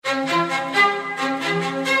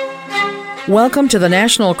Welcome to the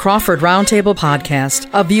National Crawford Roundtable podcast,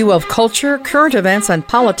 a view of culture, current events, and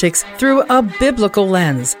politics through a biblical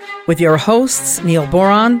lens, with your hosts Neil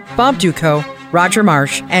Boron, Bob Duco, Roger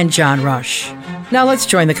Marsh, and John Rush. Now let's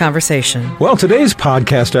join the conversation. Well, today's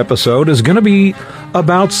podcast episode is going to be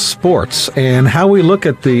about sports and how we look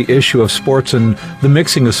at the issue of sports and the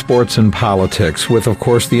mixing of sports and politics with, of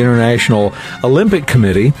course, the International Olympic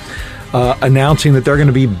Committee announcing that they're going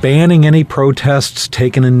to be banning any protests,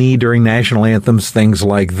 taking a knee during national anthems, things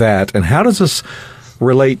like that. And how does this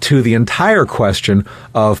relate to the entire question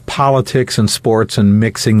of politics and sports and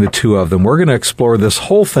mixing the two of them? We're going to explore this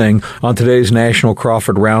whole thing on today's National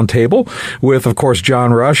Crawford Roundtable with, of course,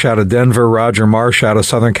 John Rush out of Denver, Roger Marsh out of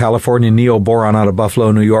Southern California, Neil Boron out of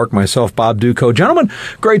Buffalo, New York, myself, Bob Duco. Gentlemen,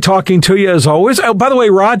 great talking to you as always. Oh, by the way,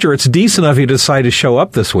 Roger, it's decent of you to decide to show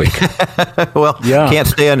up this week. Well, yeah. Can't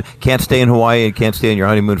stay in Hawaii and can't stay on your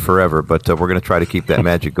honeymoon forever, but we're going to try to keep that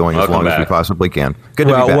magic going as long as we possibly can. Good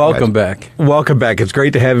to be back, welcome guys. back. Welcome back. It's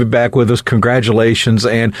great to have you back with us. Congratulations.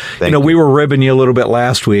 And, Thank you. We were ribbing you a little bit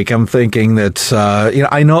last week. I'm thinking that,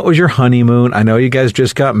 I know it was your honeymoon. I know you guys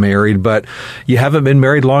just got married, but you haven't been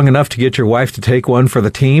married long enough to get your wife to take one for the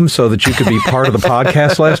team so that you could be part of the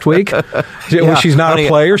podcast last week. Yeah, she's not a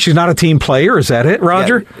player. She's not a team player. Is that it,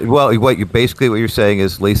 Roger? Yeah. Well, what you're saying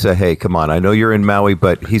is, Lisa, hey, come on. I know you're in Maui,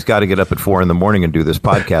 but he's got to get up at 4 a.m. and do this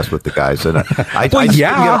podcast with the guys. And I just couldn't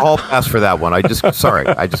get a hall pass for that one. I just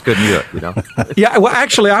couldn't do it, Yeah, well,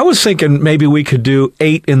 actually, I was thinking maybe we could do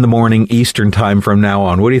 8 a.m. Eastern time from now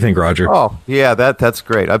on. What do you think, Roger? Oh, yeah, that's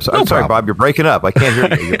great. I'm sorry, Bob, you're breaking up. I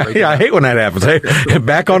can't hear you. Yeah, I hate when that happens. Hey,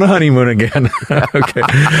 back on a honeymoon again. Okay.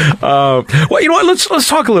 Well, you know what? Let's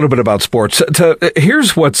talk a little bit about sports.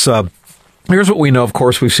 Here's what we know. Of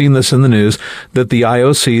course, we've seen this in the news, that the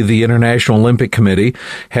IOC, the International Olympic Committee,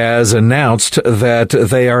 has announced that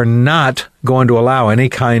they are not going to allow any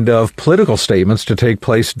kind of political statements to take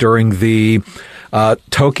place during the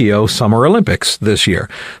Tokyo Summer Olympics this year.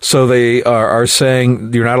 So they are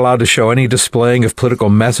saying you're not allowed to show any displaying of political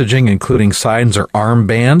messaging, including signs or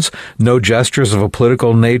armbands, no gestures of a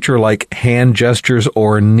political nature like hand gestures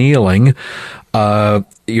or kneeling.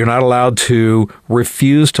 You're not allowed to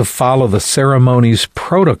refuse to follow the ceremony's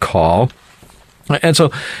protocol. And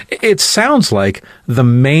so it sounds like the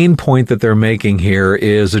main point that they're making here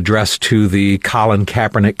is addressed to the Colin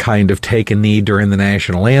Kaepernick kind of take a knee during the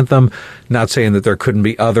national anthem, not saying that there couldn't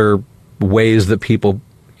be other ways that people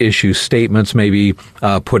issue statements, maybe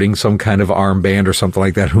putting some kind of armband or something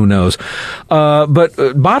like that. Who knows? But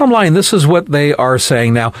bottom line, this is what they are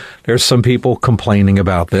saying. Now, there's some people complaining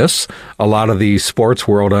about this. A lot of the sports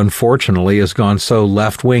world, unfortunately, has gone so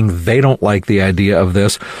left-wing. They don't like the idea of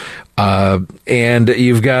this. And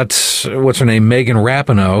you've got, what's her name, Megan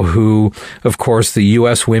Rapinoe, who, of course, the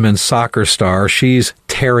U.S. women's soccer star, she's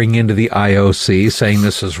tearing into the IOC, saying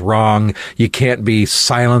this is wrong. You can't be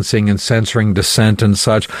silencing and censoring dissent and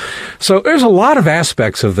such. So there's a lot of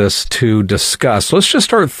aspects of this to discuss. Let's just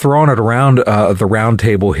start throwing it around the round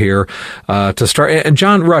table here to start. And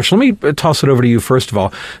John Rush, let me toss it over to you first of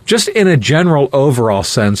all. Just in a general overall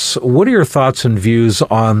sense, what are your thoughts and views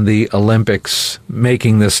on the Olympics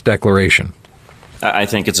making this declaration? I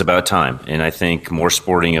think it's about time, and I think more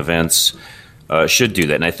sporting events should do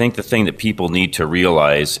that. And I think the thing that people need to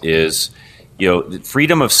realize is,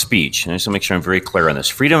 freedom of speech, and I just want to make sure I'm very clear on this,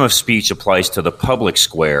 freedom of speech applies to the public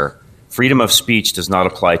square. Freedom of speech does not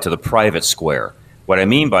apply to the private square. What I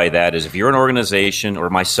mean by that is if you're an organization or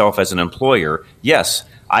myself as an employer, yes,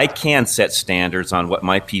 I can set standards on what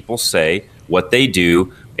my people say, what they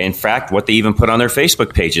do, in fact, what they even put on their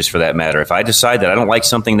Facebook pages for that matter. If I decide that I don't like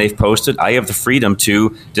something they've posted, I have the freedom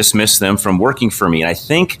to dismiss them from working for me. And I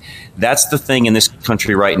think that's the thing in this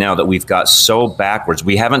country right now that we've got so backwards.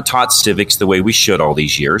 We haven't taught civics the way we should all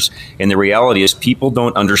these years. And the reality is people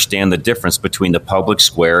don't understand the difference between the public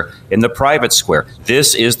square and the private square.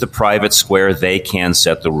 This is the private square. They can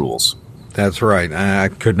set the rules. That's right. I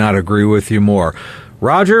could not agree with you more.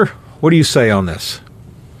 Roger, what do you say on this?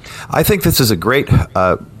 I think this is a great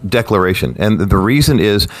declaration. And the reason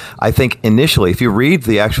is, I think initially, if you read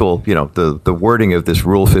the actual, the wording of this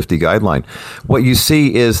Rule 50 guideline, what you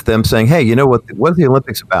see is them saying, hey, you know what are the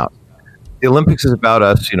Olympics about? The Olympics is about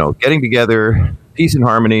us, getting together, peace and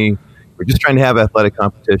harmony. We're just trying to have athletic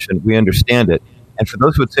competition. We understand it. And for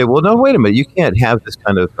those who would say, well, no, wait a minute, you can't have this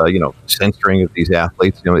kind of, censoring of these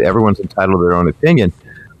athletes. Everyone's entitled to their own opinion.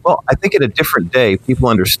 Well, I think in a different day, people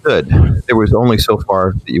understood there was only so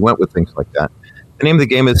far that you went with things like that. The name of the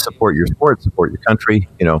game is support your sport, support your country,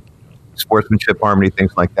 sportsmanship, harmony,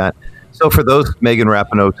 things like that. So for those Megan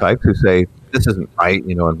Rapinoe types who say this isn't right,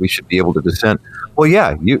 and we should be able to dissent. Well,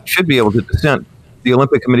 yeah, you should be able to dissent, the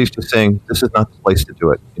Olympic Committee is just saying this is not the place to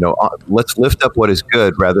do it. Let's lift up what is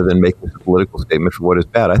good rather than make this a political statement for what is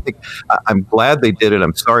bad. I think I'm glad they did it.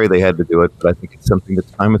 I'm sorry they had to do it, but I think it's something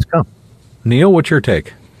that's time has come. Neil, what's your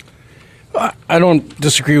take? I don't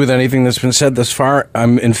disagree with anything that's been said thus far.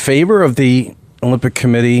 I'm in favor of the Olympic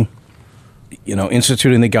Committee,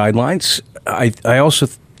 instituting the guidelines. I also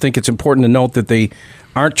think it's important to note that they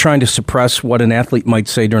aren't trying to suppress what an athlete might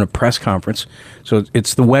say during a press conference. So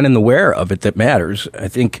it's the when and the where of it that matters. I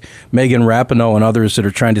think Megan Rapinoe and others that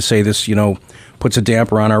are trying to say this, puts a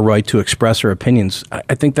damper on our right to express our opinions.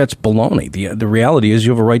 I think that's baloney. The reality is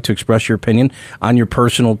you have a right to express your opinion on your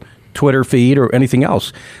personal Twitter feed or anything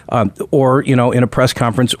else, or, in a press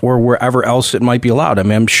conference or wherever else it might be allowed. I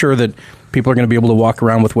mean, I'm sure that people are going to be able to walk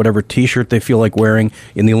around with whatever T-shirt they feel like wearing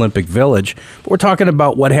in the Olympic Village. But we're talking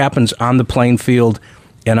about what happens on the playing field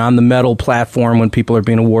and on the medal platform when people are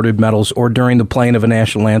being awarded medals or during the playing of a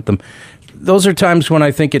national anthem. Those are times when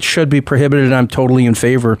I think it should be prohibited, and I'm totally in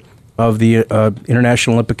favor of the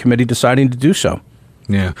International Olympic Committee deciding to do so.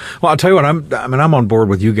 Yeah. Well, I'll tell you what, I'm on board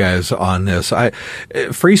with you guys on this.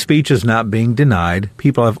 Free speech is not being denied.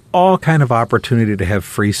 People have all kind of opportunity to have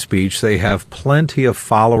free speech. They have plenty of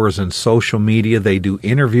followers in social media. They do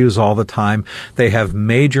interviews all the time. They have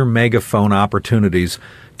major megaphone opportunities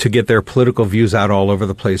to get their political views out all over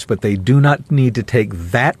the place, but they do not need to take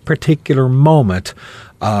that particular moment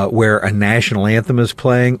where a national anthem is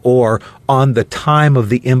playing or on the time of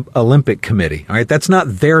the Olympic Committee. All right, that's not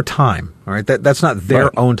their time. All right, that's not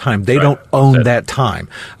their own time. They don't own that time.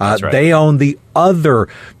 They own the other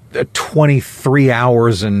 23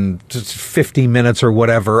 hours and 50 minutes or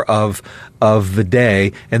whatever of the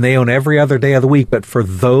day, and they own every other day of the week. But for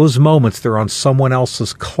those moments, they're on someone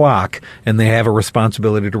else's clock, and they have a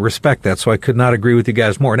responsibility to respect that. So I could not agree with you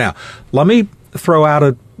guys more. Now, let me throw out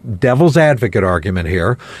a devil's advocate argument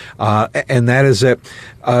here, and that is that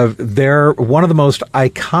they're one of the most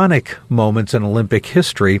iconic moments in Olympic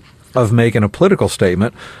history of making a political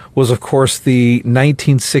statement was, of course, the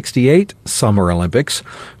 1968 Summer Olympics,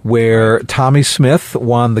 where Tommy Smith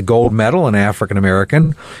won the gold medal, an African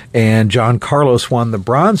American, and John Carlos won the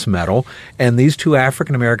bronze medal. And these two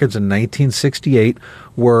African Americans in 1968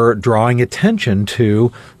 were drawing attention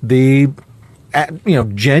to the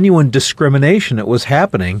genuine discrimination that was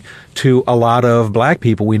happening to a lot of black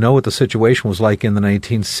people. We know what the situation was like in the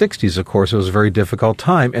 1960s, of course. It was a very difficult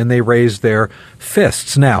time, and they raised their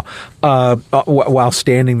fists now while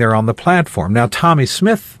standing there on the platform. Now, Tommy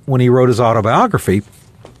Smith, when he wrote his autobiography,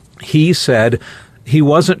 he said he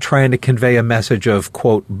wasn't trying to convey a message of,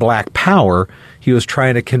 quote, black power. He was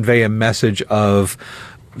trying to convey a message of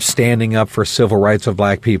standing up for civil rights of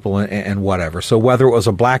black people and whatever. So whether it was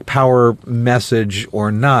a black power message or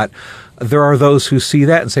not, there are those who see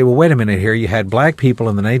that and say, well, wait a minute here. You had black people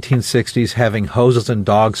in the 1960s having hoses and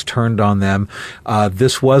dogs turned on them.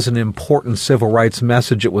 This was an important civil rights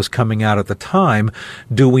message that was coming out at the time.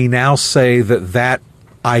 Do we now say that that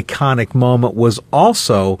iconic moment was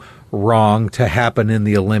also wrong to happen in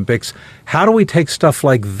the Olympics? How do we take stuff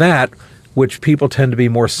like that, which people tend to be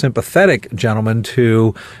more sympathetic, gentlemen,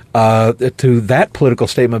 to that political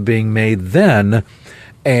statement being made then,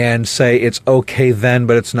 and say it's okay then,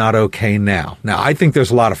 but it's not okay now? Now, I think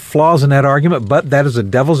there's a lot of flaws in that argument, but that is a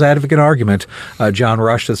devil's advocate argument, John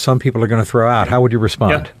Rush, that some people are going to throw out. How would you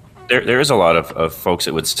respond? Yeah, there is a lot of folks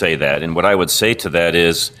that would say that, and what I would say to that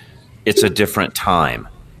is it's a different time.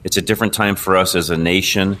 It's a different time for us as a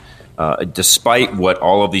nation. Despite what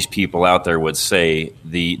all of these people out there would say,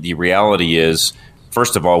 the reality is,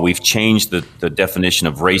 first of all, we've changed the definition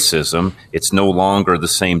of racism. It's no longer the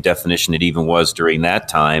same definition it even was during that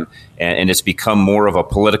time, and it's become more of a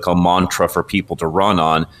political mantra for people to run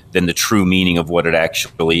on than the true meaning of what it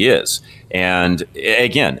actually is. And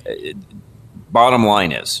again, bottom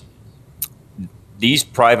line is, these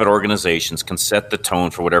private organizations can set the tone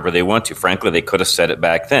for whatever they want to. Frankly, they could have said it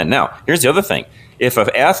back then. Now, here's the other thing. If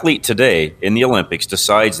an athlete today in the Olympics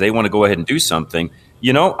decides they want to go ahead and do something,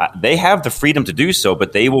 they have the freedom to do so,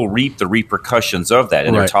 but they will reap the repercussions of that.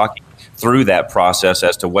 And they're talking through that process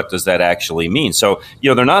as to what does that actually mean. So,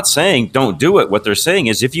 they're not saying don't do it. What they're saying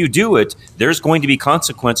is if you do it, there's going to be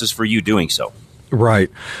consequences for you doing so.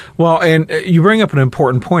 Right. Well, and you bring up an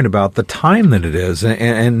important point about the time that it is.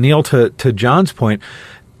 And Neil, to John's point,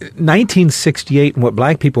 1968 and what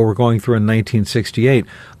black people were going through in 1968,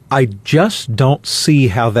 I just don't see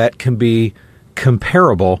how that can be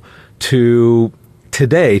comparable to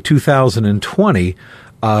today, 2020.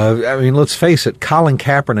 Let's face it, Colin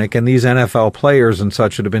Kaepernick and these NFL players and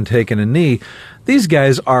such that have been taking a knee, these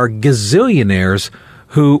guys are gazillionaires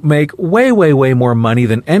who make way, way, way more money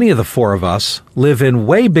than any of the four of us, live in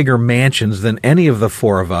way bigger mansions than any of the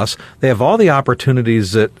four of us. They have all the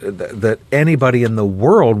opportunities that anybody in the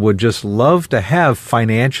world would just love to have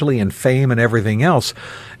financially and fame and everything else.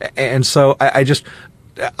 And so I just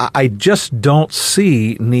don't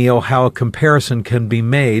see, Neil, how a comparison can be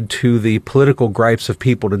made to the political gripes of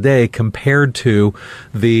people today compared to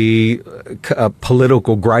the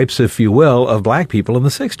political gripes, if you will, of black people in the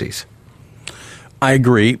 60s. I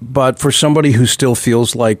agree, but for somebody who still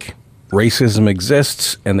feels like racism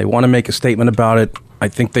exists and they want to make a statement about it, I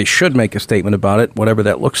think they should make a statement about it, whatever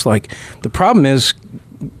that looks like. The problem is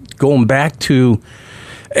going back to,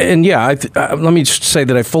 and yeah, let me just say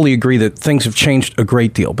that I fully agree that things have changed a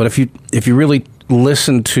great deal. But if you really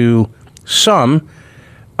listen to some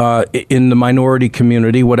in the minority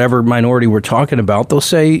community, whatever minority we're talking about, they'll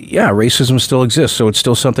say, yeah, racism still exists, so it's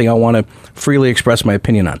still something I want to freely express my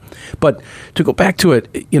opinion on. But to go back to it,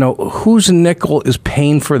 whose nickel is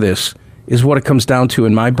paying for this is what it comes down to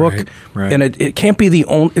in my book. Right. And it can't be the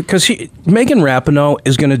only, because Megan Rapinoe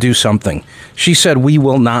is going to do something. She said, "We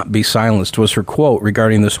will not be silenced," was her quote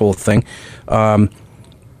regarding this whole thing. And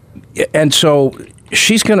so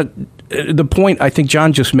she's going to, the point I think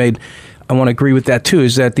John just made, I want to agree with that too,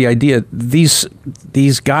 is that the idea, these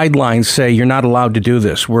guidelines say you're not allowed to do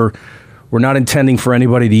this. We're not intending for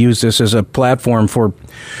anybody to use this as a platform for,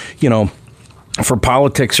 for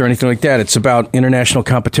politics or anything like that. It's about international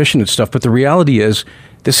competition and stuff. But the reality is,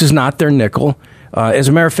 this is not their nickel. As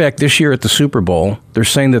a matter of fact, this year at the Super Bowl, they're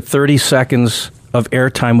saying that 30 seconds of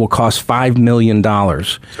airtime will cost $5 million.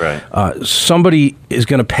 That's right. Somebody is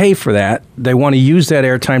going to pay for that. They want to use that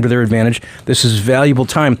airtime to their advantage. This is valuable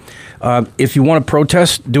time. If you want to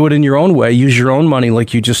protest, do it in your own way. Use your own money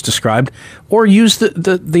like you just described, or use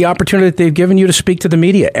the opportunity that they've given you to speak to the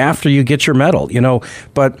media after you get your medal.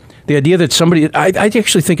 But the idea that somebody, I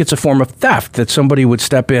actually think it's a form of theft that somebody would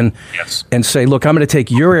step in and say, look, I'm going to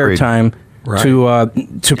take your airtime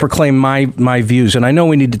to proclaim my views. And I know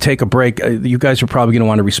we need to take a break. You guys are probably going to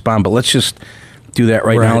want to respond, but let's just do that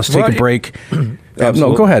right now. Let's take a break.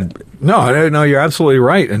 No, go ahead. No, you're absolutely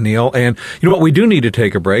right, Neil. And you know what? We do need to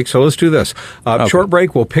take a break, so let's do this. Okay. Short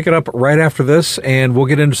break. We'll pick it up right after this, and we'll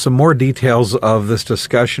get into some more details of this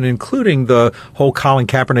discussion, including the whole Colin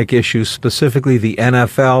Kaepernick issue, specifically the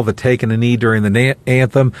NFL, the taking a knee during the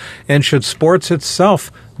anthem, and should sports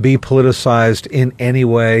itself be politicized in any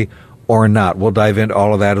way or not. We'll dive into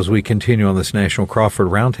all of that as we continue on this National Crawford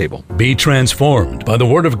Roundtable. Be transformed by the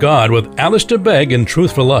Word of God with Alistair Begg in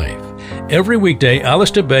Truth for Life. Every weekday,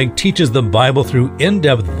 Alistair Begg teaches the Bible through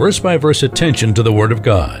in-depth, verse-by-verse attention to the Word of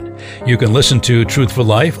God. You can listen to Truth for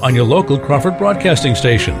Life on your local Crawford broadcasting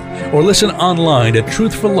station, or listen online at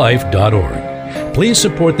truthforlife.org. Please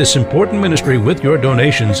support this important ministry with your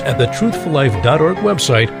donations at the truthforlife.org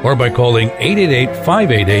website or by calling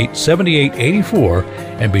 888-588-7884,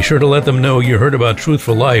 and be sure to let them know you heard about Truth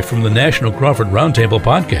for Life from the National Crawford Roundtable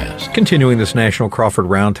podcast. Continuing this National Crawford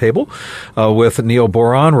Roundtable with Neil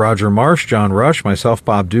Boron, Roger Marsh, John Rush, myself,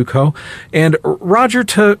 Bob Duco. And Roger,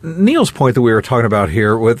 to Neil's point that we were talking about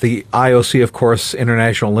here with the IOC, of course,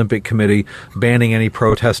 International Olympic Committee, banning any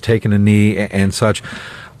protest, taking a knee and such.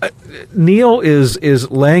 Neil is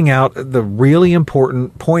laying out the really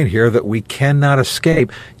important point here that we cannot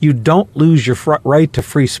escape. You don't lose your right to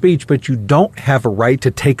free speech, but you don't have a right to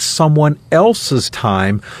take someone else's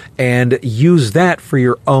time and use that for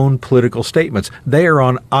your own political statements. They are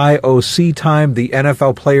on IOC time. The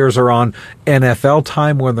NFL players are on NFL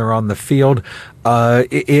time when they're on the field.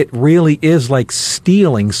 It really is like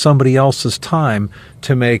stealing somebody else's time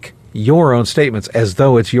to make your own statements as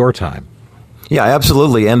though it's your time. Yeah,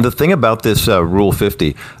 absolutely. And the thing about this Rule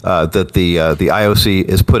 50 that the IOC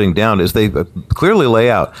is putting down is they clearly lay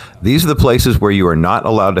out, these are the places where you are not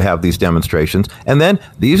allowed to have these demonstrations. And then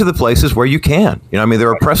these are the places where you can. There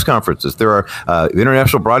are press conferences. There are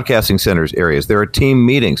international broadcasting centers areas. There are team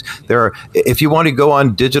meetings. If you want to go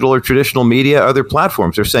on digital or traditional media, other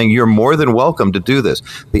platforms, they're saying you're more than welcome to do this.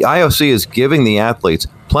 The IOC is giving the athletes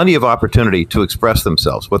plenty of opportunity to express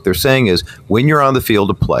themselves. What they're saying is, when you're on the field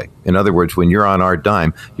to play, in other words, when you're on our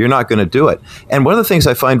dime, you're not going to do it. And one of the things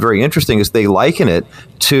I find very interesting is they liken it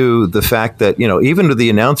to the fact that, even to the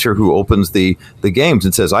announcer who opens the games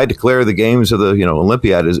and says, I declare the games of the,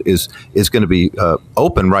 Olympiad is going to be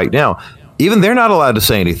open right now. even they're not allowed to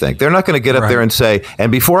say anything. They're not going to get up there and say,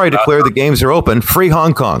 and before I declare the games are open, free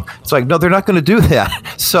Hong Kong. It's like, no, they're not going to do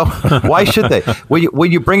that. So why should they?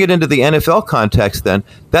 When you bring it into the NFL context, then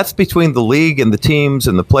that's between the league and the teams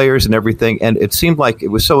and the players and everything. And it seemed like it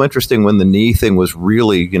was so interesting when the knee thing was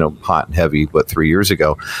really, hot and heavy, 3 years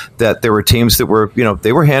ago, that there were teams that were,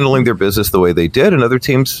 they were handling their business the way they did, and other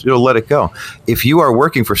teams, let it go. If you are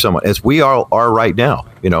working for someone, as we all are right now,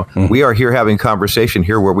 we are here having conversation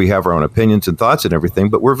here where we have our own opinions and thoughts and everything,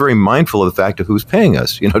 but we're very mindful of the fact of who's paying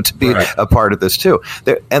us, to be a part of this too.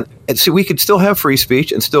 And so we could still have free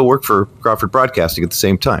speech and still work for Crawford Broadcasting at the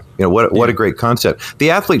same time. What a great concept.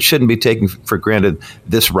 The athletes shouldn't be taking for granted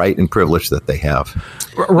this right and privilege that they have.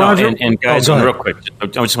 Roger, and guys, real quick, I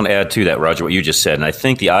just want to add to that, Roger, what you just said. And I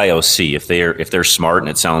think the IOC, if they're smart, and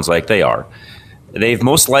it sounds like they are, they've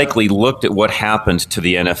most likely looked at what happened to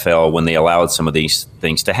the NFL when they allowed some of these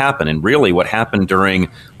things to happen. And really what happened during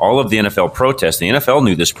all of the NFL protests, the NFL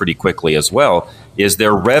knew this pretty quickly as well, is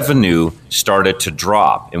their revenue started to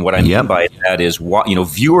drop. And what I mean by that is,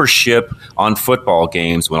 viewership on football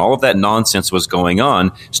games, when all of that nonsense was going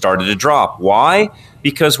on, started to drop. Why?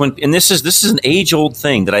 Because this is an age-old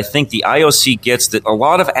thing that I think the IOC gets that a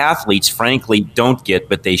lot of athletes, frankly, don't get,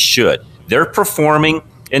 but they should. They're performing.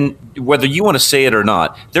 And whether you want to say it or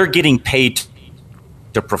not, they're getting paid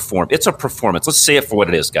to perform. It's a performance. Let's say it for what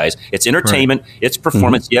it is, guys. It's entertainment. Right. It's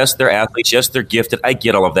performance. Mm-hmm. Yes, they're athletes. Yes, they're gifted. I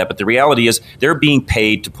get all of that. But the reality is they're being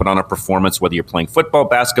paid to put on a performance, whether you're playing football,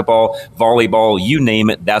 basketball, volleyball, you name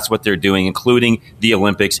it. That's what they're doing, including the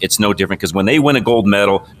Olympics. It's no different because when they win a gold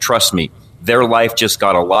medal, trust me, their life just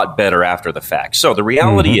got a lot better after the fact. So the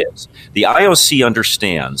reality is the IOC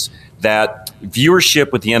understands that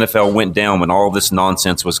viewership with the NFL went down when all this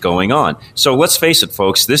nonsense was going on. So let's face it,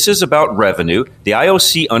 folks, this is about revenue. The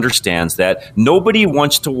IOC understands that. Nobody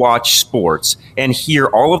wants to watch sports and hear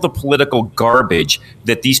all of the political garbage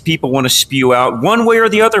that these people want to spew out one way or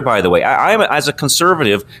the other, by the way. I as a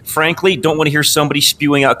conservative, frankly, don't want to hear somebody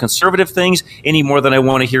spewing out conservative things any more than I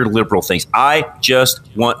want to hear liberal things. I just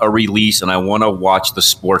want a release, and I want to watch the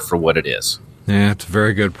sport for what it is. Yeah, it's a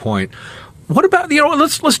very good point. What about,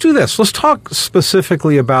 let's do this. Let's talk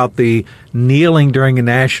specifically about the kneeling during a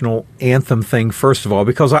national anthem thing, first of all,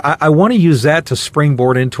 because I want to use that to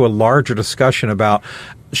springboard into a larger discussion about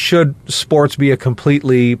should sports be a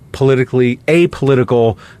completely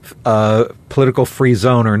apolitical free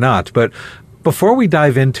zone or not. But before we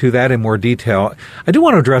dive into that in more detail, I do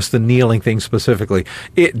want to address the kneeling thing specifically.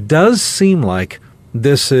 It does seem like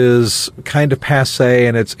this is kind of passé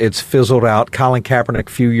and it's fizzled out. Colin Kaepernick a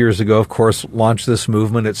few years ago, of course, launched this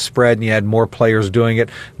movement. It spread and you had more players doing it.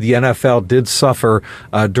 The NFL did suffer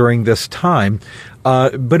during this time.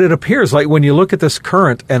 But it appears like when you look at this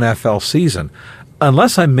current NFL season,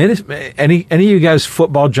 unless I missed any of you guys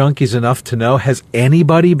football junkies enough to know, has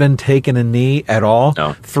anybody been taking a knee at all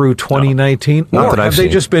through 2019? No. Or have they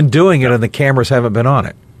just been doing it and the cameras haven't been on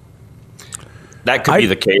it? That could be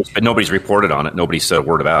the case, but nobody's reported on it. Nobody said a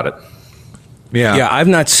word about it. Yeah, I've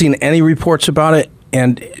not seen any reports about it.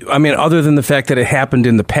 And, I mean, other than the fact that it happened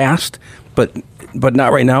in the past, but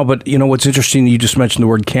not right now. But, what's interesting, you just mentioned the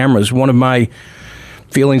word cameras. One of my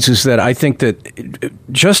feelings is that I think that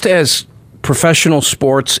just as professional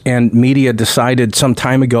sports and media decided some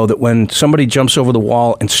time ago that when somebody jumps over the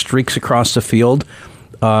wall and streaks across the field,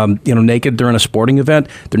 naked during a sporting event,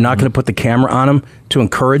 they're not going to put the camera on them to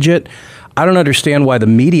encourage it. I don't understand why the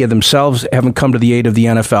media themselves haven't come to the aid of the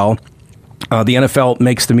NFL. The NFL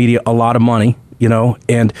makes the media a lot of money,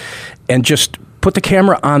 and just put the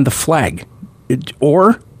camera on the flag,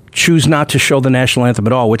 or choose not to show the national anthem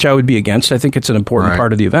at all, which I would be against. I think it's an important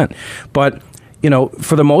part of the event. But,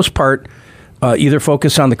 for the most part, either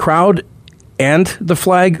focus on the crowd and the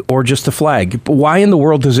flag or just the flag. But why in the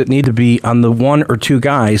world does it need to be on the one or two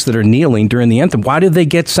guys that are kneeling during the anthem? Why did they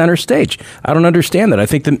get center stage? I don't understand that. I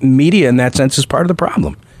think the media in that sense is part of the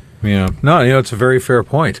problem. Yeah. No, it's a very fair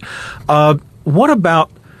point. What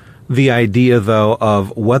about the idea, though,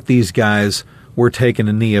 of what these guys were taking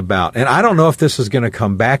a knee about? And I don't know if this is going to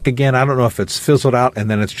come back again. I don't know if it's fizzled out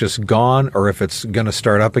and then it's just gone or if it's going to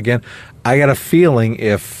start up again. I got a feeling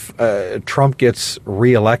if Trump gets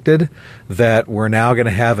reelected, that we're now going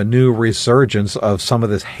to have a new resurgence of some of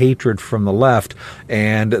this hatred from the left,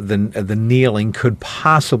 and the kneeling could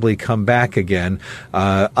possibly come back again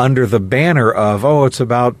under the banner of, it's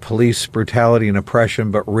about police brutality and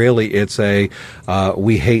oppression, but really it's a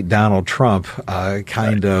we hate Donald Trump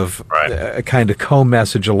kind of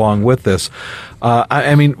co-message along with this.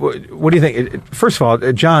 I mean, what do you think? First of all,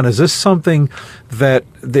 John, is this something that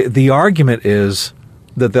the argument is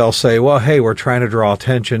that they'll say, well, hey, we're trying to draw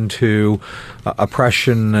attention to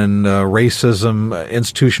oppression and racism,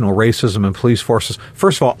 institutional racism in police forces.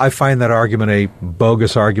 First of all, I find that argument a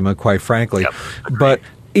bogus argument, quite frankly. Yep. But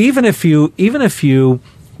even if you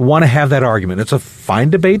want to have that argument, it's a fine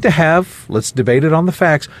debate to have. Let's debate it on the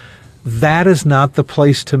facts. That is not the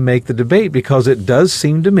place to make the debate, because it does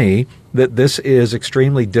seem to me that this is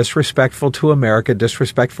extremely disrespectful to America,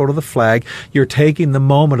 disrespectful to the flag. You're taking the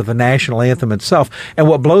moment of the national anthem itself. And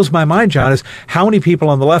what blows my mind, John, is how many people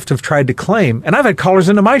on the left have tried to claim, and I've had callers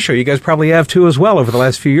into my show, you guys probably have too as well over the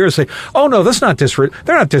last few years, say, oh no, they're not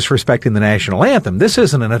disrespecting the national anthem. This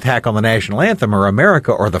isn't an attack on the national anthem or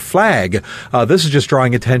America or the flag. This is just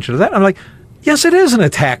drawing attention to that. I'm like, yes, it is an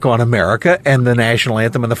attack on America and the national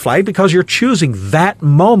anthem and the flag, because you're choosing that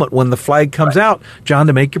moment when the flag comes out, John,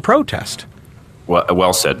 to make your protest.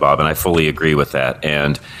 Well said, Bob, and I fully agree with that.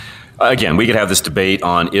 And again, we could have this debate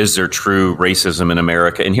on, is there true racism in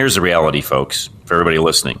America? And here's the reality, folks, for everybody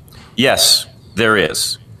listening. Yes, there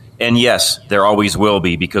is. And yes, there always will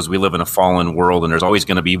be, because we live in a fallen world and there's always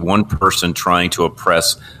going to be one person trying to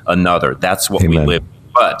oppress another. That's what Amen. we live.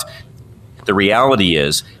 But the reality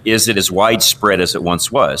is it as widespread as it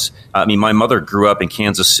once was? I mean, my mother grew up in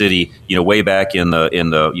Kansas City, way back in the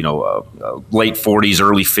late 40s,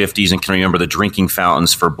 early 50s, and can remember the drinking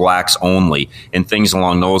fountains for blacks only and things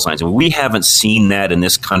along those lines. And we haven't seen that in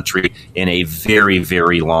this country in a very,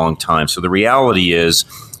 very long time. So the reality is,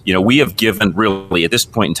 we have given, really, at this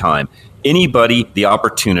point in time, anybody the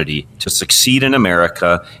opportunity to succeed in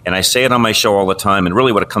America. And I say it on my show all the time. And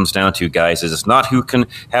really what it comes down to, guys, is it's not who can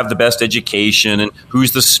have the best education and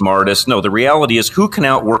who's the smartest. No, the reality is who can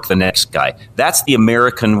outwork the next guy. That's the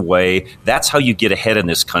American way. That's how you get ahead in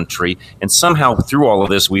this country. And somehow through all of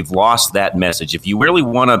this, we've lost that message. If you really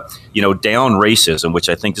want to, down racism, which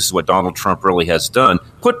I think this is what Donald Trump really has done,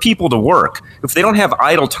 put people to work. If they don't have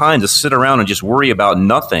idle time to sit around and just worry about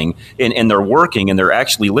nothing, and they're working and they're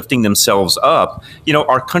actually lifting themselves up,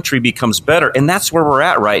 our country becomes better. And that's where we're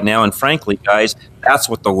at right now. And frankly, guys, that's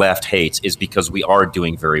what the left hates, is because we are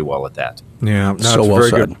doing very well at that. Yeah, no, so well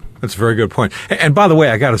said. That's a very good point. And by the way,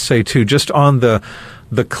 I got to say, too, just on the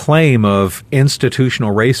claim of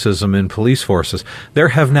institutional racism in police forces, there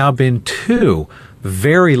have now been 2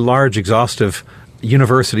 very large, exhaustive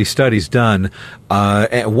university studies done.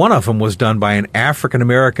 And one of them was done by an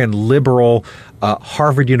African-American liberal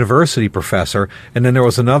Harvard University professor. And then there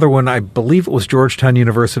was another one, I believe it was Georgetown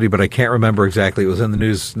University, but I can't remember exactly. It was in the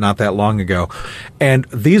news not that long ago. And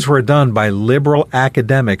these were done by liberal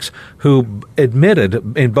academics who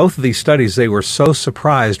admitted in both of these studies they were so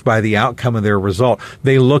surprised by the outcome of their result.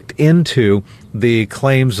 They looked into the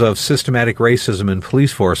claims of systematic racism in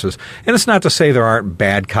police forces. And it's not to say there aren't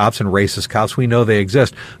bad cops and racist cops. We know they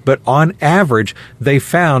exist. But on average, they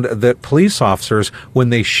found that police officers, when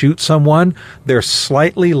they shoot someone, they're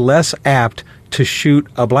slightly less apt to shoot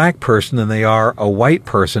a black person than they are a white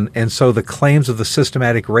person. And so the claims of the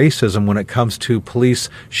systematic racism when it comes to police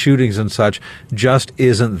shootings and such just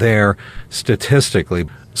isn't there statistically.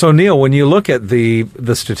 So, Neil, when you look at the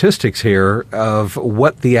statistics here of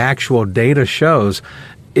what the actual data shows,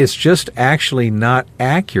 it's just actually not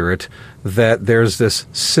accurate that there's this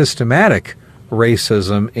systematic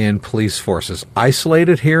racism in police forces.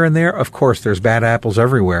 Isolated here and there, of course, there's bad apples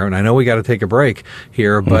everywhere, and I know we got to take a break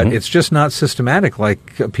here, but it's just not systematic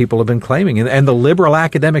like people have been claiming. And the liberal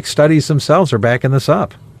academic studies themselves are backing this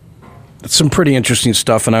up. That's some pretty interesting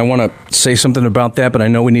stuff, and I want to say something about that, but I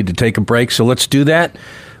know we need to take a break, so let's do that.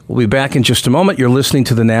 We'll be back in just a moment. You're listening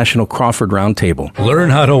to the National Crawford Roundtable.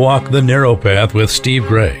 Learn how to walk the narrow path with Steve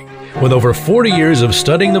Gregg. With over 40 years of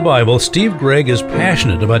studying the Bible, Steve Gregg is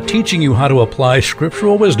passionate about teaching you how to apply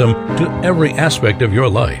scriptural wisdom to every aspect of your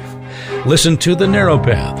life. Listen to The Narrow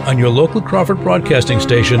Path on your local Crawford broadcasting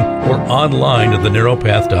station or online at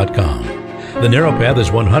thenarrowpath.com. The Narrow Path is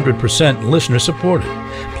 100% listener supported.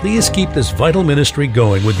 Please keep this vital ministry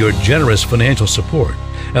going with your generous financial support,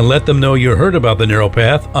 and let them know you heard about The Narrow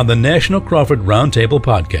Path on the National Crawford Roundtable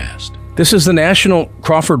podcast. This is the National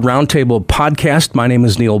Crawford Roundtable podcast. My name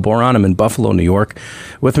is Neil Boron. I'm in Buffalo, New York.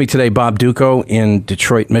 With me today, Bob Duco in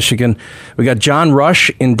Detroit, Michigan. We got John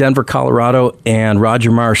Rush in Denver, Colorado, and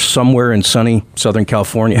Roger Marsh somewhere in sunny Southern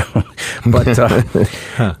California. But,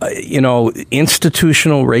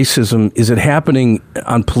 institutional racism, is it happening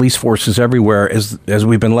on police forces everywhere, as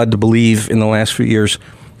we've been led to believe in the last few years?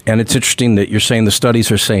 And it's interesting that you're saying the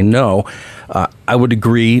studies are saying no. I would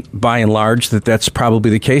agree, by and large, that that's probably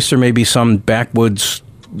the case. There may be some backwoods,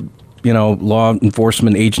 law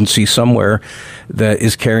enforcement agency somewhere that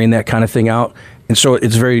is carrying that kind of thing out. And so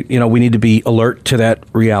it's very, we need to be alert to that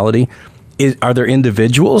reality. Are there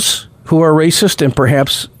individuals who are racist and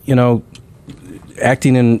perhaps,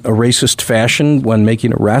 acting in a racist fashion when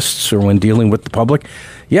making arrests or when dealing with the public?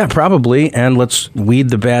 Yeah, probably. And let's weed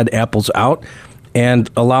the bad apples out and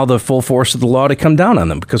allow the full force of the law to come down on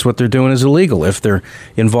them, because what they're doing is illegal if they're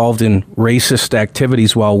involved in racist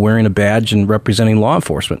activities while wearing a badge and representing law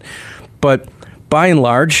enforcement. But by and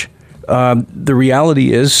large, the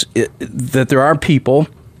reality is that there are people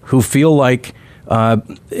who feel like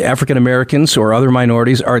African Americans or other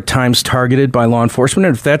minorities are at times targeted by law enforcement.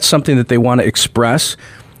 And if that's something that they want to express,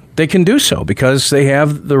 they can do so because they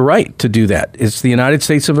have the right to do that. It's the United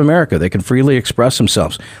States of America. They can freely express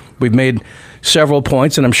themselves. We've made several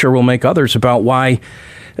points, and I'm sure we'll make others, about why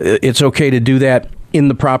it's okay to do that in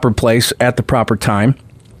the proper place at the proper time.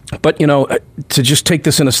 But, to just take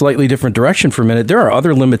this in a slightly different direction for a minute, there are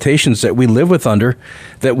other limitations that we live under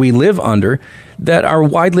that are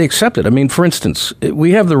widely accepted. I mean, for instance,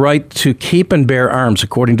 we have the right to keep and bear arms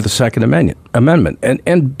according to the Second Amendment.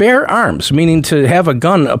 And bear arms, meaning to have a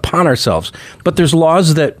gun upon ourselves. But there's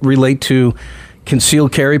laws that relate to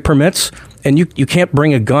concealed carry permits, and you can't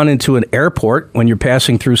bring a gun into an airport when you're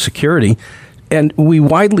passing through security. And we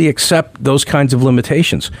widely accept those kinds of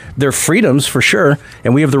limitations. They're freedoms for sure,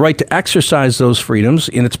 and we have the right to exercise those freedoms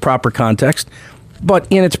in its proper context, but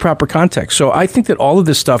in its proper context. So I think that all of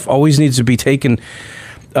this stuff always needs to be taken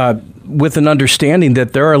with an understanding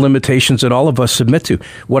that there are limitations that all of us submit to.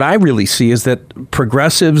 What I really see is that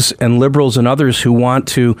progressives and liberals and others who want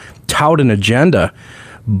to tout an agenda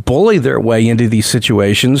bully their way into these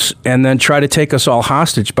situations and then try to take us all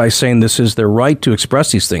hostage by saying this is their right to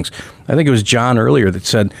express these things. I think it was John earlier that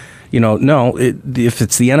said, if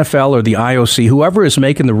it's the NFL or the IOC, whoever is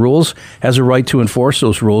making the rules has a right to enforce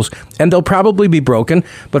those rules, and they'll probably be broken.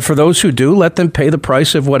 But for those who do, let them pay the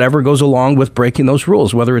price of whatever goes along with breaking those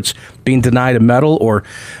rules, whether it's being denied a medal or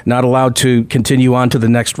not allowed to continue on to the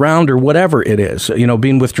next round or whatever it is,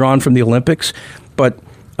 being withdrawn from the Olympics. But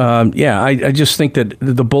I just think that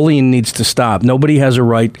the bullying needs to stop. Nobody has a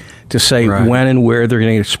right to say when and where they're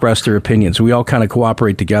going to express their opinions. We all kind of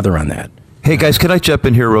cooperate together on that. Hey, guys, can I jump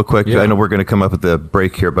in here real quick? Yeah. I know we're going to come up at the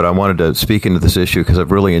break here, but I wanted to speak into this issue because I've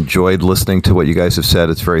really enjoyed listening to what you guys have said.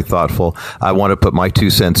 It's very thoughtful. I want to put my 2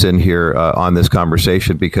 cents in here on this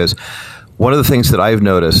conversation because one of the things that I've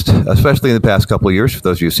noticed, especially in the past couple of years, for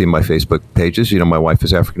those of you who've seen my Facebook pages, my wife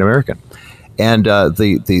is African American. And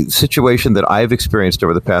the situation that I've experienced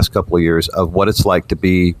over the past couple of years of what it's like to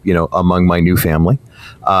be, among my new family,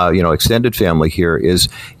 extended family here is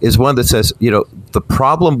one that says, the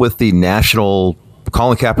problem with the national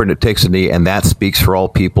Colin Kaepernick takes a knee and that speaks for all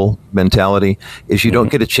people mentality is you don't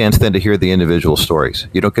get a chance then to hear the individual stories.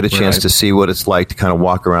 You don't get a chance to see what it's like to kind of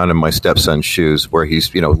walk around in my stepson's shoes where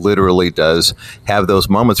he's, literally does have those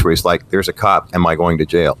moments where he's like, there's a cop, am I going to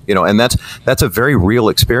jail? And that's a very real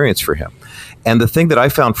experience for him. And the thing that I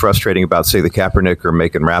found frustrating about, say, the Kaepernick or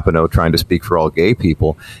Macon Rapinoe trying to speak for all gay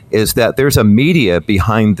people is that there's a media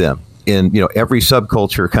behind them. In every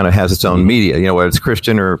subculture kind of has its own media, whether it's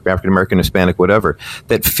Christian or African American, Hispanic, whatever,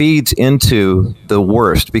 that feeds into the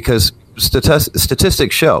worst because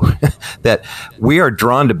statistics show that we are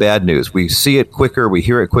drawn to bad news. We see it quicker, we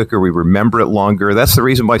hear it quicker, we remember it longer. That's the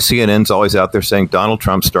reason why CNN's always out there saying Donald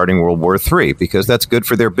Trump's starting World War III, because that's good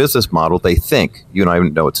for their business model. They think, you and I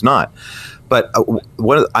know it's not. But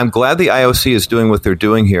I'm glad the IOC is doing what they're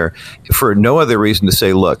doing here for no other reason to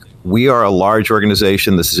say, look, we are a large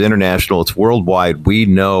organization. This is international. It's worldwide. We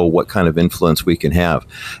know what kind of influence we can have.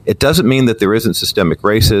 It doesn't mean that there isn't systemic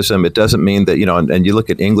racism. It doesn't mean that, and you look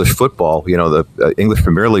at English football, the English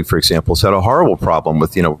Premier League, for example, has had a horrible problem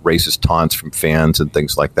with, racist taunts from fans and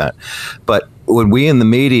things like that. But when we in the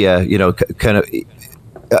media, kind of...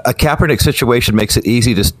 a Kaepernick situation makes it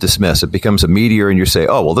easy to dismiss. It becomes a meteor and you say,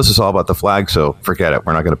 oh, well, this is all about the flag, so forget it.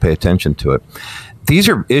 We're not going to pay attention to it. These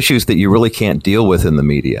are issues that you really can't deal with in the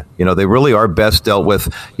media. They really are best dealt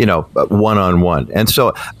with, one-on-one. And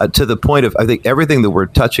so to the point of, I think everything that we're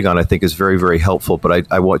touching on, I think is very, very helpful. But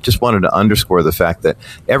I just wanted to underscore the fact that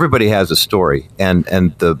everybody has a story. And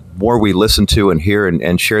the more we listen to and hear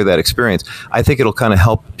and share that experience, I think it'll kind of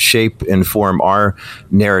help shape, inform our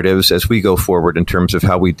narratives as we go forward in terms of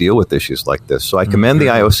how we deal with issues like this. So I commend the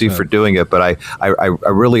IOC for doing it, but I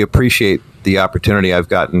really appreciate the opportunity I've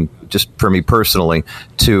gotten, just for me personally,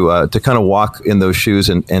 to kind of walk in those shoes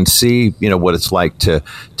and see what it's like to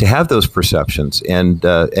have those perceptions and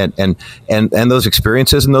those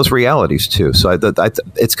experiences and those realities too. So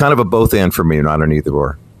it's kind of a both and for me, not an either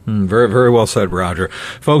or. Very, very well said, Roger.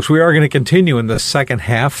 Folks, we are going to continue in the second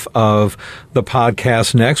half of the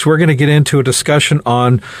podcast next. We're going to get into a discussion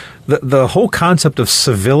on the whole concept of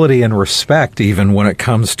civility and respect, even when it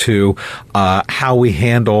comes to how we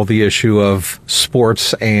handle the issue of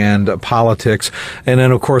sports and politics. And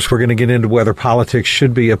then, of course, we're going to get into whether sports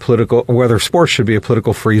should be a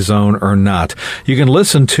political free zone or not. You can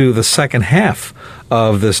listen to the second half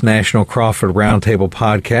of this National Crawford Roundtable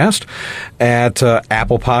podcast at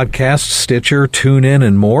Apple Podcasts, Stitcher, TuneIn,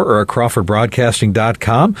 and more, or at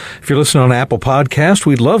crawfordbroadcasting.com. If you're listening on Apple Podcast,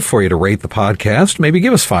 we'd love for you to rate the podcast. Maybe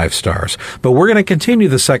give us 5 stars. But we're going to continue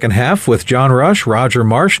the second half with John Rush, Roger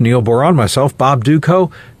Marsh, Neil Boron, myself, Bob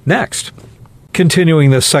Duco, next.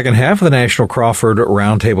 Continuing the second half of the National Crawford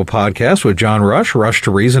Roundtable podcast with John Rush to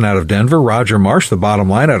Reason out of Denver, Roger Marsh, The Bottom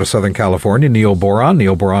Line out of Southern California, Neil Boron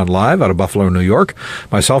Live out of Buffalo, New York,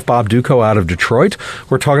 myself, Bob Duco, out of Detroit.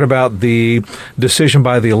 We're talking about the decision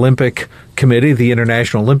by the Olympic Committee, the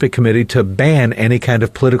International Olympic Committee, to ban any kind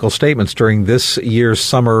of political statements during this year's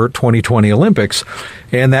summer 2020 Olympics.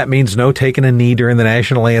 And that means no taking a knee during the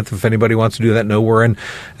national anthem. If anybody wants to do that, no wearing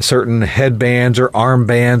certain headbands or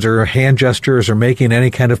armbands or hand gestures or making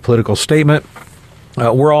any kind of political statement.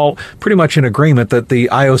 We're all pretty much in agreement that the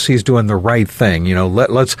IOC is doing the right thing. You know,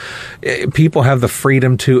 let's people have the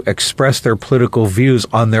freedom to express their political views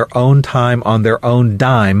on their own time, on their own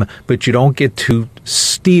dime, but you don't get to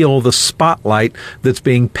steal the spotlight that's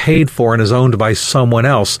being paid for and is owned by someone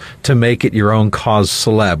else to make it your own cause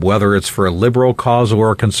celeb, whether it's for a liberal cause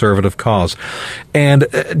or a conservative cause. And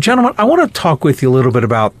gentlemen, I want to talk with you a little bit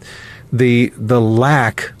about the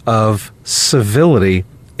lack of civility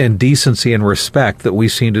and decency and respect that we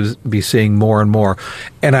seem to be seeing more and more.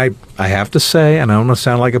 And I have to say, and I don't want to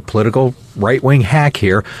sound like a political right-wing hack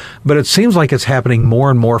here, but it seems like it's happening more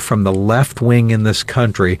and more from the left wing in this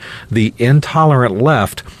country, the intolerant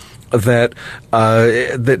left that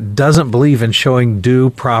doesn't believe in showing due,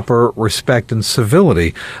 proper respect and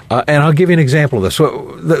civility. And I'll give you an example of this.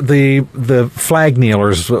 The flag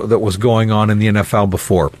kneelers that was going on in the NFL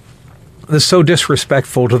before. This is so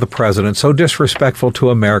disrespectful to the president, so disrespectful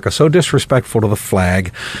to America, so disrespectful to the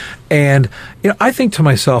flag. And, you know, I think to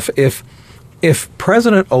myself, if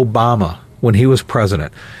President Obama, when he was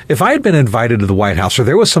president, if I had been invited to the White House or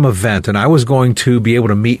there was some event and I was going to be able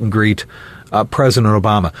to meet and greet President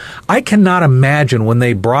Obama, I cannot imagine when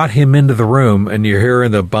they brought him into the room and you're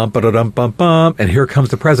hearing the bump-a-da-dum-bum-bum, and here comes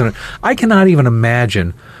the president. I cannot even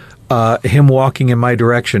imagine him walking in my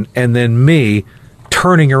direction and then me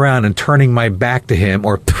turning around and turning my back to him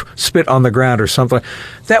or spit on the ground or something.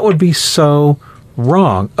 That would be so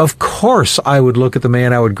wrong. Of course, I would look at the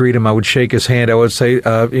man, I would greet him, I would shake his hand, I would say,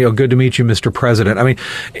 good to meet you, Mr. President. I mean,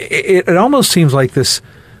 it almost seems like this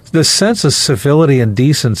sense of civility and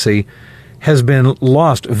decency has been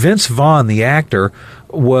lost. Vince Vaughn, the actor,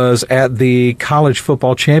 was at the college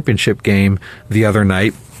football championship game the other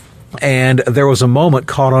night. And there was a moment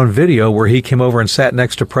caught on video where he came over and sat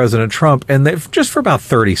next to President Trump, and just for about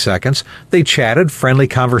 30 seconds, they chatted, friendly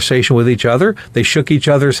conversation with each other. They shook each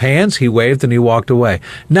other's hands. He waved and he walked away.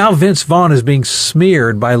 Now Vince Vaughn is being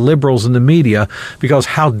smeared by liberals in the media because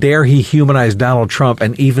how dare he humanize Donald Trump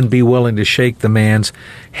and even be willing to shake the man's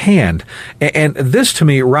hand. And this, to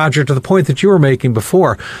me, Roger, to the point that you were making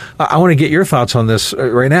before, I want to get your thoughts on this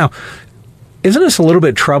right now. Isn't this a little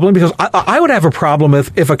bit troubling? Because I would have a problem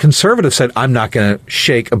if a conservative said, I'm not going to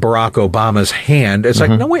shake Barack Obama's hand. It's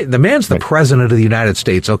like, no, wait, the man's the president of the United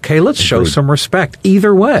States. Okay, let's show some respect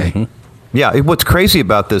either way. Yeah, what's crazy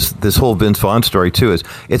about this whole Vince Vaughn story, too, is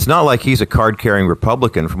it's not like he's a card-carrying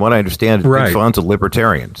Republican. From what I understand, Vince Vaughn's a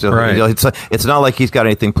libertarian. So it's not like he's got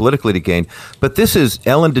anything politically to gain. But this is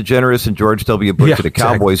Ellen DeGeneres and George W. Bush at a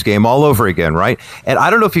Cowboys game all over again, right? And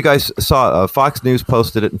I don't know if you guys saw, Fox News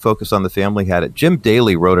posted it and Focus on the Family had it. Jim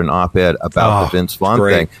Daly wrote an op-ed about the Vince Vaughn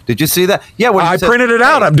thing. Did you see that? Yeah, I printed it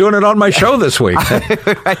out. I'm doing it on my show this week.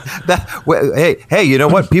 Hey, you know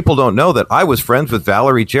what? People don't know that I was friends with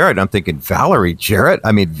Valerie Jarrett. I'm thinking, Valerie Jarrett?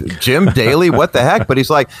 I mean, Jim Daly, what the heck? But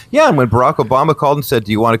he's like, yeah, and when Barack Obama called and said,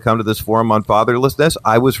 do you want to come to this forum on fatherlessness?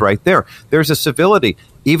 I was right there. There's a civility,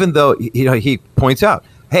 even though, he points out,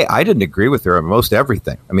 hey, I didn't agree with her on most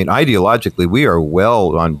everything. I mean, ideologically, we are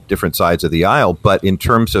well on different sides of the aisle, but in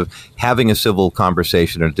terms of having a civil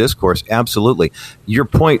conversation and discourse, absolutely. Your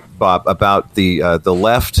point, Bob, about the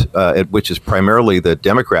left, which is primarily the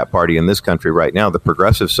Democrat Party in this country right now, the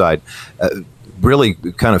progressive side, really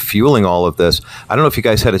kind of fueling all of this. I don't know if you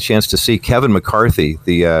guys had a chance to see Kevin McCarthy,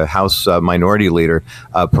 the House Minority Leader,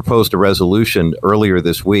 proposed a resolution earlier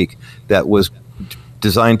this week that was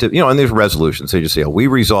designed to, and there's resolutions. They just say, we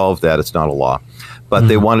resolved that. It's not a law. but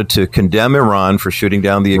they wanted to condemn Iran for shooting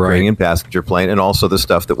down the Ukrainian passenger plane and also the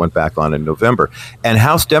stuff that went back on in November. And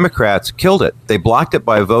House Democrats killed it. They blocked it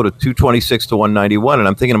by a vote of 226 to 191. And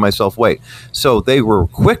I'm thinking to myself, wait, so they were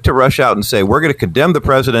quick to rush out and say, we're going to condemn the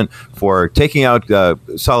president for taking out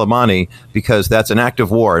Soleimani because that's an act of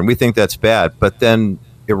war, and we think that's bad. But then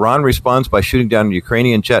Iran responds by shooting down a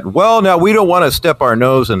Ukrainian jet. Well, now we don't want to step our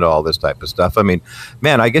nose into all this type of stuff. I mean,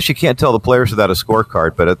 man, I guess you can't tell the players without a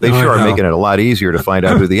scorecard, but they sure are making it a lot easier to find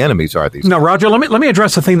out who the enemies are these days. Now, Roger, let me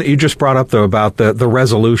address the thing that you just brought up, though, about the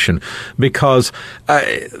resolution, because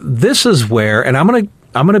this is where, and I'm going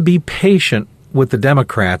to be patient with the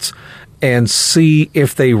Democrats and see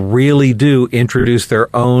if they really do introduce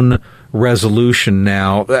their own resolution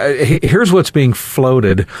now. Here's what's being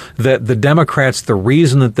floated, that the Democrats, the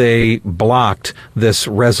reason that they blocked this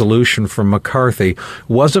resolution from McCarthy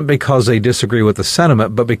wasn't because they disagree with the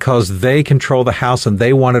sentiment, but because they control the House and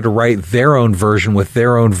they wanted to write their own version with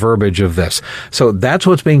their own verbiage of this. So that's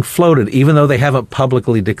what's being floated, even though they haven't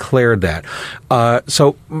publicly declared that.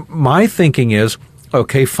 So my thinking is,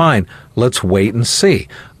 okay, fine, let's wait and see.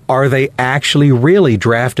 Are they actually really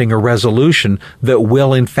drafting a resolution that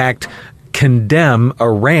will, in fact, condemn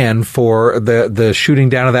Iran for the shooting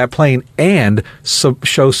down of that plane and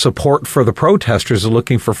show support for the protesters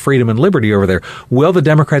looking for freedom and liberty over there? Will the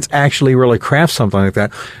Democrats actually really craft something like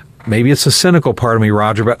that? Maybe it's a cynical part of me,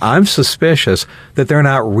 Roger, but I'm suspicious that they're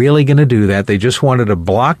not really going to do that. They just wanted to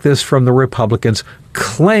block this from the Republicans,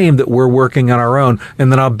 claim that we're working on our own,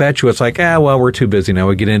 and then I'll bet you it's like, well, we're too busy now.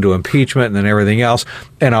 We get into impeachment and then everything else,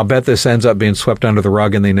 and I'll bet this ends up being swept under the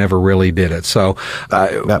rug, and they never really did it. So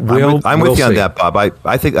I'm with you on that, Bob.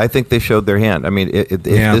 I think they showed their hand. I mean, if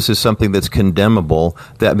this is something that's condemnable,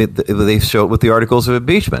 they show it with the articles of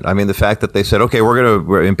impeachment. I mean, the fact that they said, okay, we're going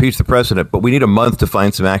to impeach the president, but we need a month to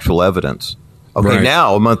find some actual evidence. Okay,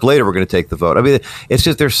 now a month later we're going to take the vote. I mean, it's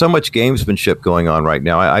just there's so much gamesmanship going on right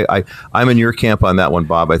now. I'm in your camp on that one,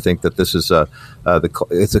 Bob. I think that this is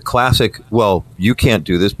it's a classic. Well, you can't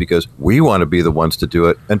do this because we want to be the ones to do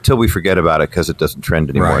it until we forget about it because it doesn't trend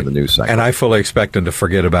anymore in the news cycle. And I fully expect them to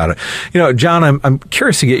forget about it. You know, John, I'm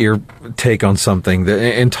curious to get your take on something.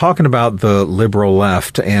 In talking about the liberal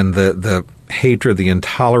left and the hatred, the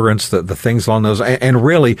intolerance, the things along those, and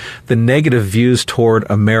really the negative views toward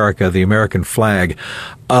America, the American flag.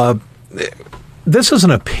 This is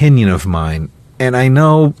an opinion of mine, and I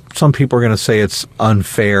know some people are going to say it's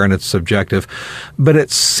unfair and it's subjective, but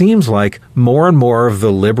it seems like more and more of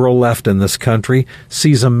the liberal left in this country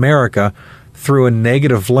sees America through a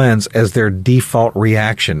negative lens as their default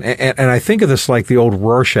reaction. And I think of this like the old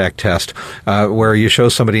Rorschach test, where you show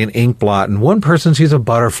somebody an ink blot and one person sees a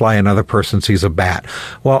butterfly, another person sees a bat.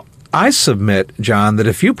 Well, I submit, John, that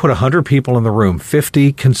if you put 100 people in the room,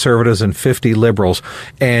 50 conservatives and 50 liberals,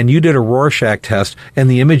 and you did a Rorschach test, and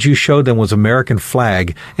the image you showed them was American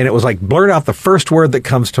flag, and it was like blurt out the first word that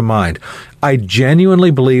comes to mind, I genuinely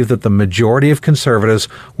believe that the majority of conservatives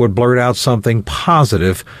would blurt out something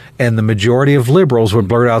positive, and the majority of liberals would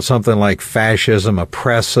blurt out something like fascism,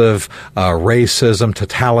 oppressive, racism,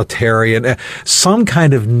 totalitarian, some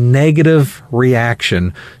kind of negative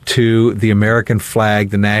reaction to the American flag,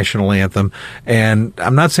 the national anthem. And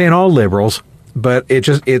I'm not saying all liberals, but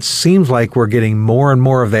it seems like we're getting more and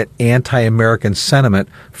more of that anti-American sentiment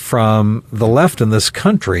from the left in this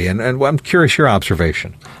country. And I'm curious your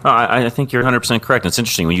observation. I think you're 100% correct. It's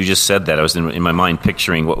interesting when you just said that. I was in my mind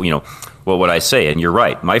picturing what would I say, and you're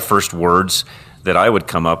right. My first words that I would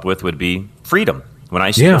come up with would be freedom. When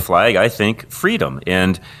I see the flag, I think freedom,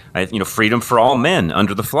 and freedom for all men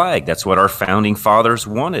under the flag. That's what our founding fathers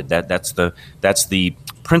wanted. That's the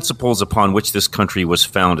principles upon which this country was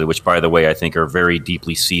founded, which, by the way, I think are very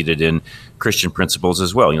deeply seated in Christian principles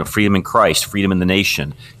as well. Freedom in Christ, freedom in the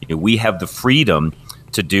nation. We have the freedom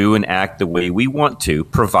to do and act the way we want to,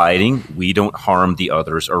 providing we don't harm the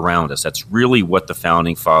others around us. That's really what the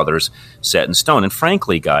founding fathers set in stone. And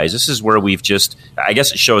frankly, guys, this is where I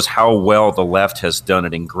guess it shows how well the left has done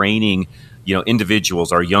at ingraining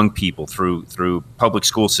individuals, our young people, through public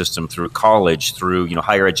school system, through college, through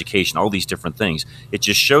higher education, all these different things. It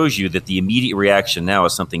just shows you that the immediate reaction now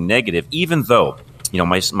is something negative, even though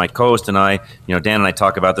my co-host and I, Dan and I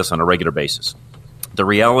talk about this on a regular basis. The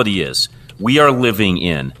reality is we are living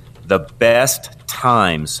in the best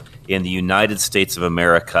times in the United States of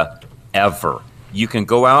America ever. You can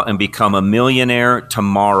go out and become a millionaire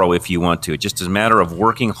tomorrow if you want to. It's just a matter of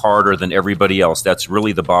working harder than everybody else. That's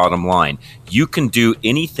really the bottom line. You can do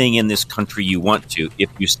anything in this country you want to if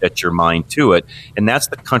you set your mind to it. And that's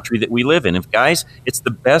the country that we live in. And guys, it's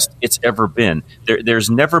the best it's ever been. There's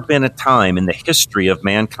never been a time in the history of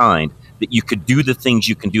mankind that you could do the things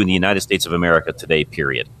you can do in the United States of America today,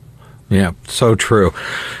 period. Yeah, so true.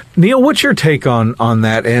 Neil, what's your take on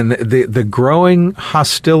that and the growing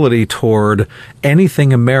hostility toward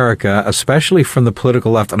anything America, especially from the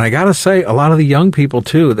political left? And I got to say, a lot of the young people,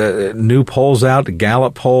 too, the new polls out, the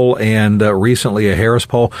Gallup poll and recently a Harris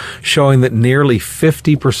poll, showing that nearly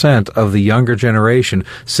 50% of the younger generation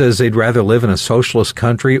says they'd rather live in a socialist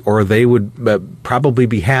country or they would probably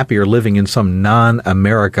be happier living in some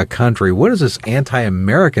non-America country. What is this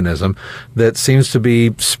anti-Americanism that seems to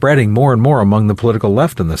be spreading more and more among the political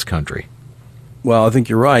left in this country? Well, I think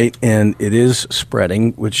you're right, and it is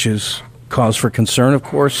spreading, which is cause for concern, of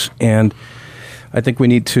course. And I think we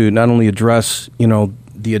need to not only address,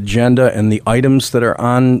 the agenda and the items that are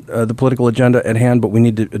on the political agenda at hand, but we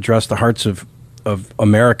need to address the hearts of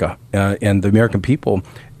America and the American people.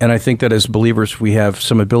 And I think that as believers, we have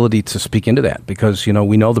some ability to speak into that because,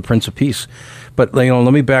 we know the Prince of Peace. But,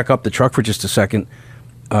 let me back up the truck for just a second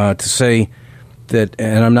to say that,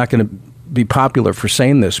 and I'm not going to be popular for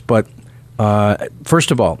saying this, but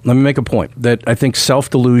first of all, let me make a point that I think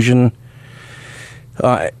self-delusion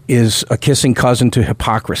is a kissing cousin to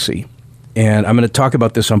hypocrisy. And I'm going to talk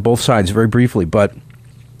about this on both sides very briefly. But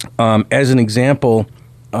as an example,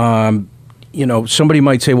 somebody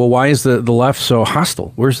might say, well, why is the left so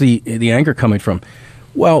hostile? Where's the anger coming from?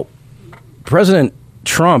 Well, President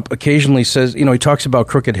Trump occasionally says, he talks about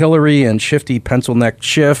crooked Hillary and shifty pencil-necked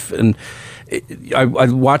Schiff, and I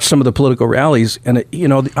watched some of the political rallies, and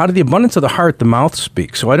out of the abundance of the heart, the mouth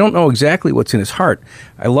speaks. So I don't know exactly what's in his heart.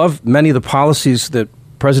 I love many of the policies that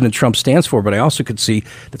President Trump stands for, but I also could see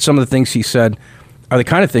that some of the things he said are the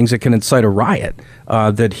kind of things that can incite a riot,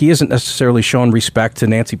 that he hasn't necessarily shown respect to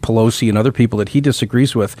Nancy Pelosi and other people that he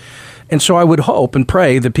disagrees with. And so I would hope and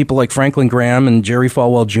pray that people like Franklin Graham and Jerry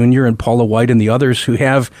Falwell Jr. and Paula White and the others who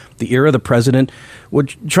have the ear of the president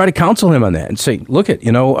would try to counsel him on that and say, look at,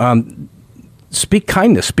 speak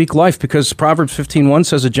kindness, speak life, because Proverbs 15:1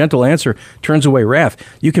 says a gentle answer turns away wrath.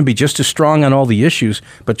 You can be just as strong on all the issues,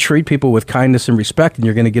 but treat people with kindness and respect, and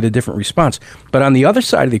you're going to get a different response. But on the other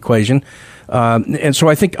side of the equation, and so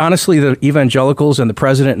I think, honestly, the evangelicals and the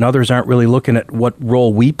president and others aren't really looking at what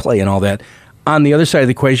role we play in all that. On the other side of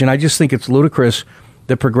the equation, I just think it's ludicrous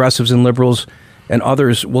that progressives and liberals and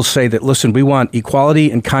others will say that, listen, we want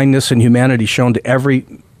equality and kindness and humanity shown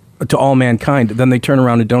to all mankind. Then they turn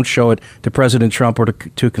around and don't show it to President Trump or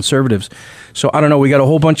to conservatives. So I don't know. We got a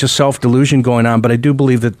whole bunch of self-delusion going on, but I do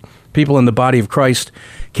believe that people in the body of Christ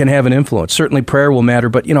can have an influence. Certainly prayer will matter,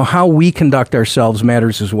 but how we conduct ourselves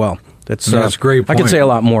matters as well. That's a great point. I could say a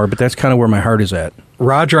lot more, but that's kind of where my heart is at.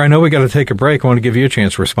 Roger, I know we got to take a break. I want to give you a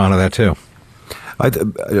chance to respond to that too.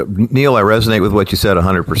 Neil, I resonate with what you said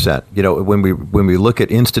 100%. When we look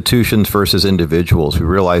at institutions versus individuals, we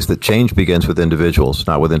realize that change begins with individuals,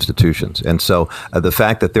 not with institutions. And so the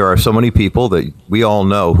fact that there are so many people that we all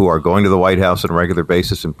know who are going to the White House on a regular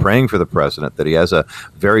basis and praying for the president, that he has a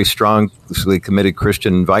very strongly committed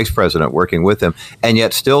Christian vice president working with him, and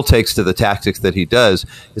yet still takes to the tactics that he does,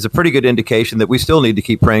 is a pretty good indication that we still need to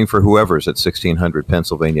keep praying for whoever's at 1600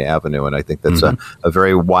 Pennsylvania Avenue. And I think that's a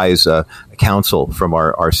very wise counsel from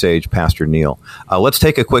our sage, Pastor Neil. Let's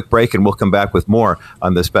take a quick break, and we'll come back with more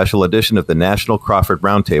on this special edition of the National Crawford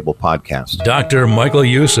Roundtable podcast. Dr. Michael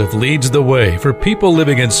Youssef leads the way for people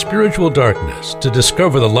living in spiritual darkness to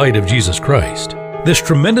discover the light of Jesus Christ. This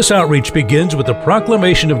tremendous outreach begins with the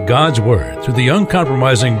proclamation of God's Word through the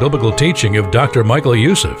uncompromising biblical teaching of Dr. Michael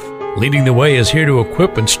Youssef. Leading the Way is here to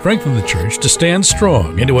equip and strengthen the church to stand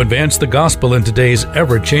strong and to advance the gospel in today's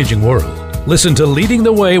ever-changing world. Listen to Leading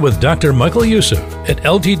the Way with Dr. Michael Youssef at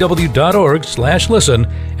ltw.org/listen,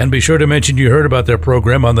 and be sure to mention you heard about their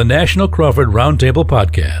program on the National Crawford Roundtable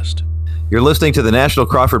podcast. You're listening to the National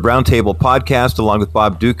Crawford Roundtable podcast along with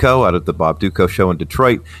Bob Duco out at the Bob Duco Show in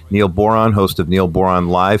Detroit, Neil Boron, host of Neil Boron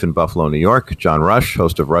Live in Buffalo, New York, John Rush,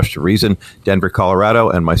 host of Rush to Reason, Denver, Colorado,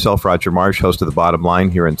 and myself, Roger Marsh, host of The Bottom Line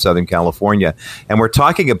here in Southern California. And we're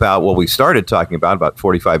talking about, we started talking about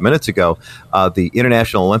 45 minutes ago, the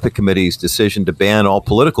International Olympic Committee's decision to ban all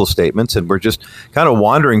political statements. And we're just kind of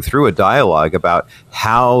wandering through a dialogue about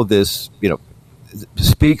how this,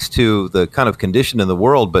 speaks to the kind of condition in the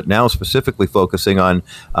world, but now specifically focusing on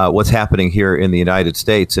what's happening here in the United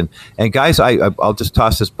States. And guys, I'll just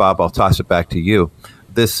toss this, Bob. I'll toss it back to you.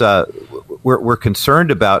 This we're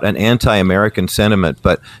concerned about an anti-American sentiment,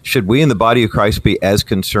 but should we in the body of Christ be as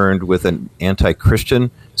concerned with an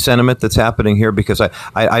anti-Christian sentiment that's happening here? Because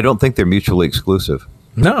I don't think they're mutually exclusive.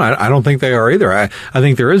 No, I don't think they are either. I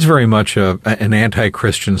think there is very much an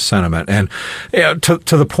anti-Christian sentiment. And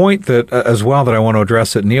to the point that as well that I want to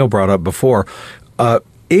address that Neil brought up before, it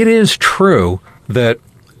is true that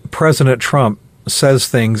President Trump says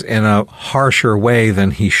things in a harsher way than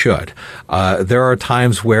he should. There are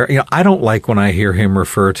times where, I don't like when I hear him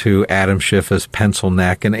refer to Adam Schiff as pencil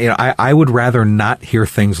neck, and I would rather not hear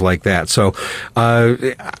things like that. So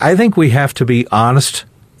I think we have to be honest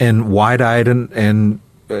and wide-eyed and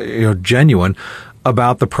genuine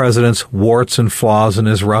about the president's warts and flaws and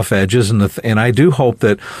his rough edges, and I do hope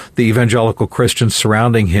that the evangelical Christians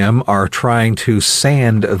surrounding him are trying to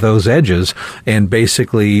sand those edges and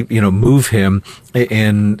basically, move him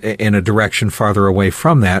in a direction farther away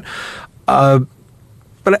from that. But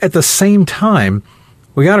at the same time,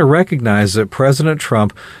 we got to recognize that President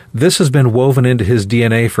Trump, this has been woven into his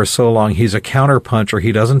DNA for so long. He's a counterpuncher.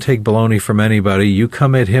 He doesn't take baloney from anybody. You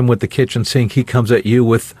come at him with the kitchen sink, he comes at you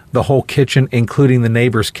with the whole kitchen, including the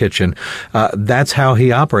neighbor's kitchen. That's how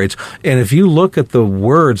he operates. And if you look at the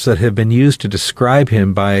words that have been used to describe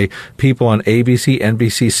him by people on ABC,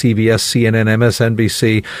 NBC, CBS, CNN,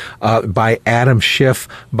 MSNBC, by Adam Schiff,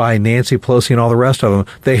 by Nancy Pelosi, and all the rest of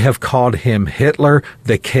them, they have called him Hitler,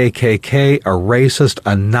 the KKK, a racist,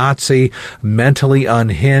 a Nazi, mentally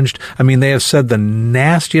unhinged. I mean, they have said the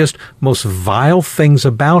nastiest, most vile things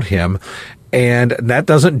about him, and that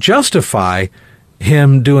doesn't justify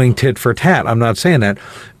him doing tit for tat. I'm not saying that,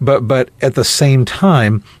 but at the same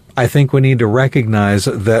time, I think we need to recognize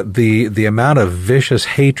that the amount of vicious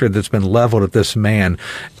hatred that's been leveled at this man,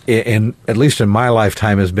 at least in my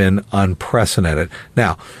lifetime, has been unprecedented.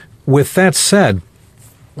 Now, with that said,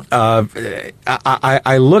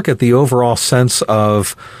 I look at the overall sense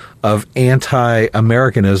of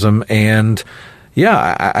anti-Americanism, and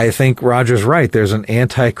I think Roger's right. There's an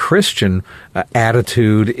anti-Christian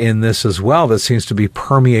attitude in this as well that seems to be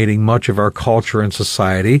permeating much of our culture and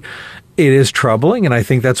society. It is troubling, and I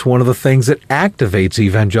think that's one of the things that activates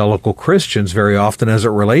evangelical Christians very often as it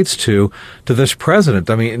relates to this president.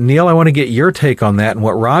 I mean, Neil, I want to get your take on that and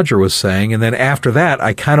what Roger was saying, and then after that,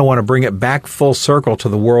 I kind of want to bring it back full circle to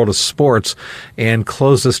the world of sports and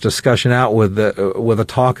close this discussion out with a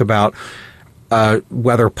talk about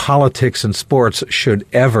whether politics and sports should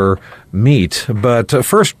ever meet. But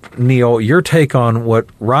first, Neil, your take on what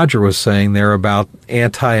Roger was saying there about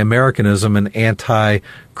anti-Americanism and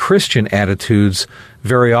anti-Christian attitudes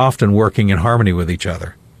very often working in harmony with each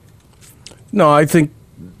other. No, I think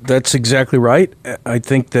that's exactly right. I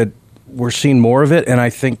think that we're seeing more of it, and I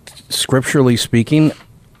think scripturally speaking,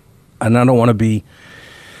 and I don't want to be,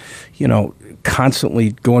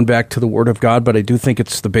 constantly going back to the Word of God, but I do think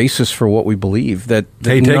it's the basis for what we believe. That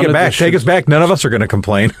hey, take it back. Take us back. None of us are going to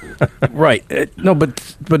complain. Right. No,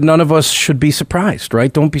 but none of us should be surprised,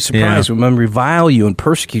 right? Don't be surprised when men revile you and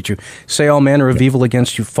persecute you, say all manner of evil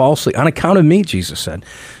against you falsely, on account of me, Jesus said.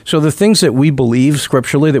 So the things that we believe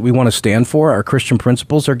scripturally that we want to stand for, our Christian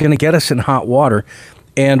principles, are going to get us in hot water.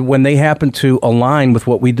 And when they happen to align with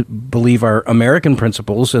what we believe are American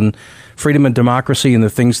principles and freedom and democracy and the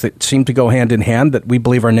things that seem to go hand in hand that we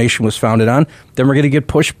believe our nation was founded on, then we're going to get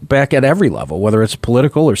pushed back at every level, whether it's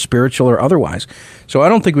political or spiritual or otherwise. So I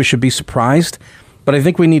don't think we should be surprised, but I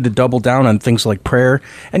think we need to double down on things like prayer.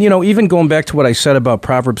 And, even going back to what I said about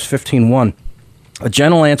Proverbs 15:1, a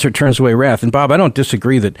gentle answer turns away wrath. And, Bob, I don't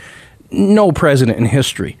disagree that no president in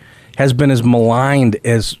history has been as maligned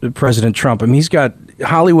as President Trump. I mean, he's got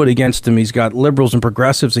Hollywood against him. He's got liberals and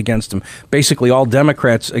progressives against him, basically all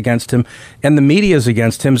Democrats against him, and the media is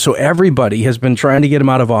against him. So everybody has been trying to get him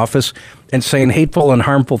out of office and saying hateful and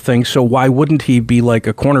harmful things. So why wouldn't he be like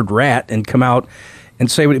a cornered rat and come out and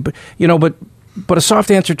say what but a soft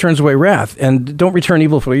answer turns away wrath, and don't return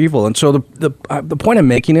evil for evil. And so the point I'm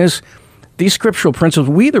making is these scriptural principles,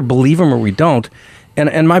 we either believe them or we don't.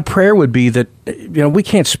 And my prayer would be that, we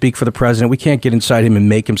can't speak for the president. We can't get inside him and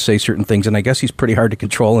make him say certain things. And I guess he's pretty hard to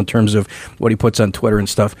control in terms of what he puts on Twitter and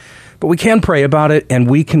stuff. But we can pray about it, and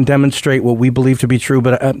we can demonstrate what we believe to be true.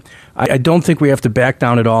 But I don't think we have to back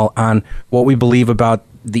down at all on what we believe about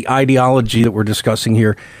the ideology that we're discussing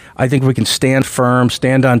here. I think we can stand firm,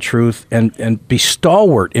 stand on truth, and be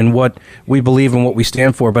stalwart in what we believe and what we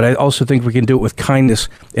stand for. But I also think we can do it with kindness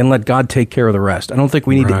and let God take care of the rest. I don't think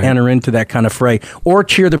we need to enter into that kind of fray or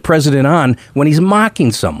cheer the president on when he's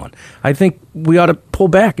mocking someone. I think we ought to pull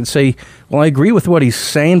back and say, well, I agree with what he's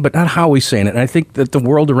saying, but not how he's saying it. And I think that the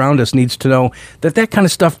world around us needs to know that that kind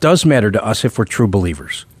of stuff does matter to us if we're true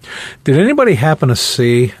believers. Did anybody happen to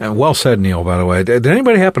see, and well said, Neil, by the way, did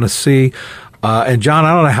anybody happen to see, and John,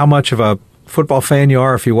 I don't know how much of football fan you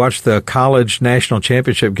are if you watched the college national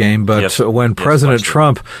championship game, but when President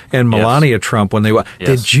Trump and Melania Trump, when they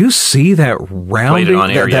did you see that rounding? Played it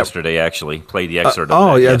on air yesterday, actually. Played the excerpt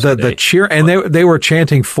of that yesterday. The cheer, and they were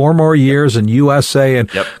chanting 4 more years in USA,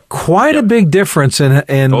 and quite a big difference in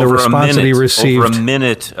the response that he received. Over a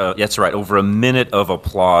minute, that's right, over a minute of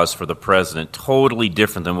applause for the president, totally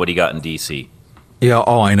different than what he got in D.C. Yeah.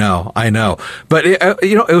 Oh, I know. But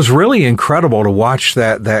it was really incredible to watch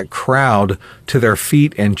that crowd to their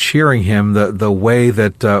feet and cheering him the way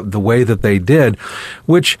that they did,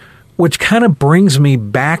 which kind of brings me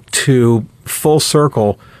back to full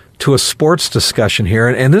circle to a sports discussion here,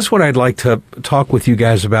 and this is what I'd like to talk with you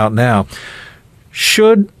guys about now.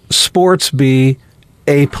 Should sports be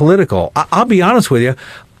apolitical? I'll be honest with you.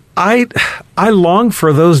 I long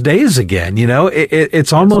for those days again.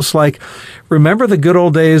 It's almost like, remember the good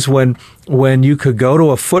old days when you could go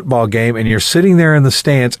to a football game and you're sitting there in the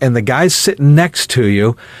stands and the guy's sitting next to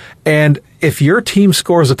you, and if your team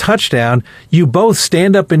scores a touchdown, you both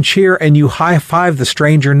stand up and cheer and you high five the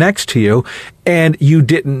stranger next to you, and you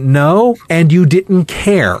didn't know and you didn't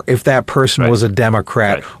care if that person was a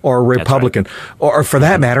Democrat or a Republican or for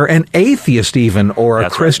that matter, an atheist even, or a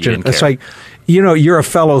Christian. It's like, you're a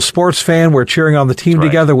fellow sports fan. We're cheering on the team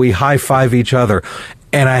together. We high five each other.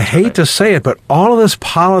 And I hate to say it, but all of this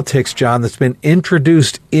politics, John, that's been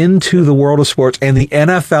introduced into the world of sports, and the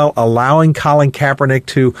NFL allowing Colin Kaepernick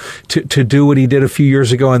to do what he did a few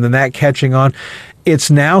years ago, and then that catching on,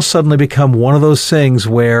 it's now suddenly become one of those things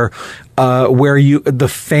where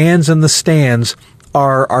the fans in the stands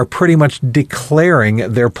are pretty much declaring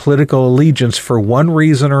their political allegiance for one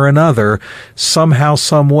reason or another, somehow,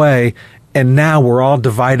 some way. And now we're all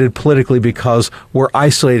divided politically because we're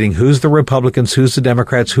isolating who's the Republicans, who's the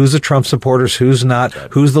Democrats, who's the Trump supporters, who's not,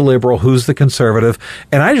 who's the liberal, who's the conservative.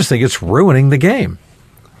 And I just think it's ruining the game.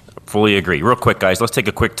 Fully agree. Real quick, guys, let's take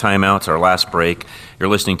a quick time out. It's our last break. You're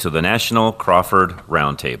listening to the National Crawford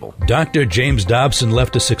Roundtable. Dr. James Dobson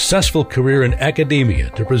left a successful career in academia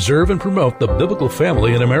to preserve and promote the biblical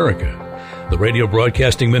family in America. The radio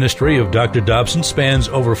broadcasting ministry of Dr. Dobson spans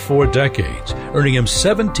over 4 decades, earning him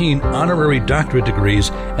 17 honorary doctorate degrees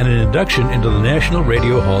and an induction into the National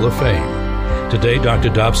Radio Hall of Fame. Today, Dr.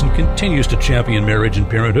 Dobson continues to champion marriage and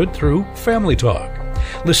parenthood through Family Talk.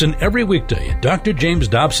 Listen every weekday at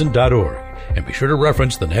drjamesdobson.org, and be sure to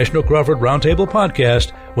reference the National Crawford Roundtable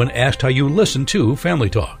podcast when asked how you listen to Family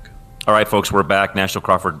Talk. All right, folks, we're back. National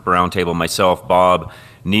Crawford Roundtable, myself, Bob,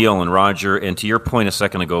 Neil, and Roger. And to your point a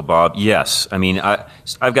second ago, Bob, yes. I mean,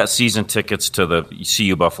 I've got season tickets to the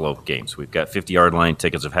CU Buffalo games. We've got 50-yard line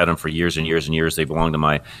tickets. I've had them for years and years and years. They belong to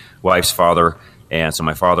my wife's father, and so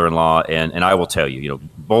my father-in-law. And I will tell you,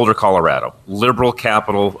 Boulder, Colorado, liberal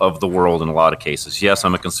capital of the world in a lot of cases. Yes,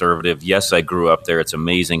 I'm a conservative. Yes, I grew up there. It's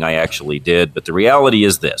amazing. I actually did. But the reality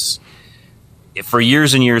is this. For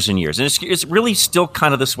years and years and years, and it's really still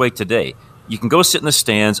kind of this way today. You can go sit in the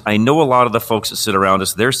stands. I know a lot of the folks that sit around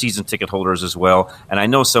us, they're season ticket holders as well, and I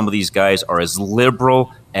know some of these guys are as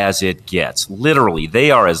liberal as it gets. Literally,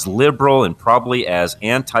 they are as liberal and probably as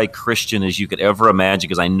anti-Christian as you could ever imagine,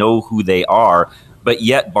 because I know who they are. But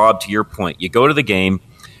yet, Bob, to your point, you go to the game,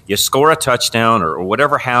 you score a touchdown or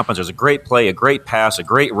whatever happens. There's a great play, a great pass, a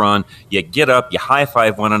great run. You get up, you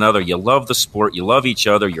high-five one another. You love the sport. You love each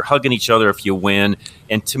other. You're hugging each other if you win.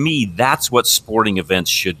 And to me, that's what sporting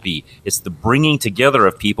events should be. It's the bringing together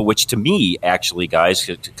of people, which to me, actually, guys,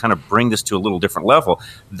 to kind of bring this to a little different level,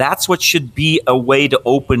 that's what should be a way to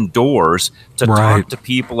open doors to talk to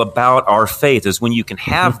people about our faith, is when you can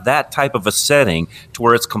have that type of a setting to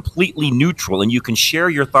where it's completely neutral and you can share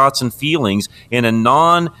your thoughts and feelings in a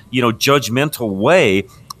non-judgmental way.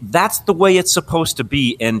 That's the way it's supposed to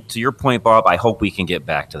be. And to your point, Bob, I hope we can get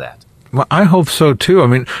back to that. Well, I hope so, too. I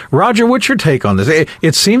mean, Roger, what's your take on this?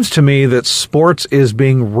 It seems to me that sports is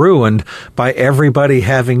being ruined by everybody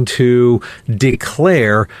having to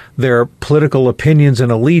declare their political opinions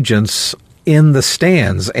and allegiance in the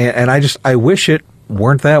stands. And I wish it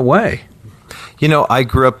weren't that way. I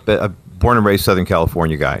grew up born and raised Southern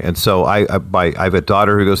California guy. And so I have a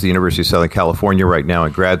daughter who goes to the University of Southern California right now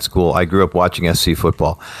in grad school. I grew up watching SC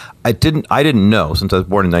football. I didn't know, since I was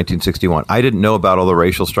born in 1961, I didn't know about all the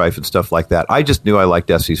racial strife and stuff like that. I just knew I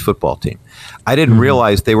liked SC's football team. I didn't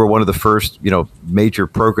realize they were one of the first, major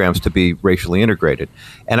programs to be racially integrated.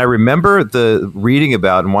 And I remember reading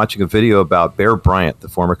about and watching a video about Bear Bryant, the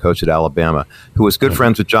former coach at Alabama, who was good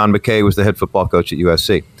friends with John McKay, who was the head football coach at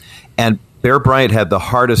USC. And Bear Bryant had the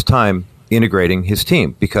hardest time integrating his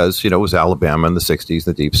team because, it was Alabama in the 60s,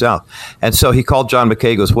 the Deep South. And so he called John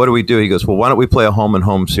McKay, goes, what do we do? He goes, well, why don't we play a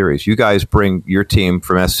home-and-home series? You guys bring your team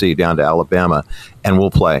from SC down to Alabama, and we'll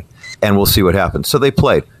play, and we'll see what happens. So they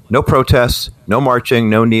played. No protests, no marching,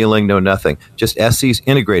 no kneeling, no nothing. Just SC's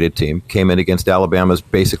integrated team came in against Alabama's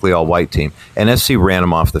basically all-white team, and SC ran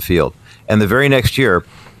them off the field. And the very next year,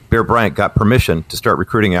 Bear Bryant got permission to start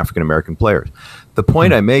recruiting African-American players. The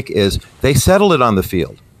point I make is they settled it on the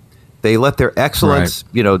field. They let their excellence,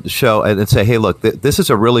 show and say, hey, look, this is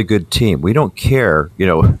a really good team. We don't care,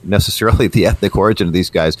 necessarily the ethnic origin of these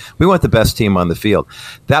guys. We want the best team on the field.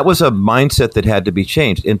 That was a mindset that had to be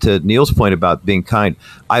changed. And to Neil's point about being kind,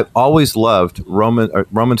 I've always loved Romans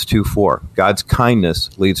 2:4. God's kindness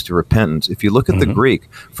leads to repentance. If you look at the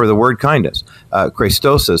Greek for the word kindness,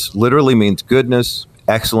 Christosis literally means goodness,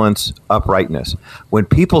 excellence, uprightness. When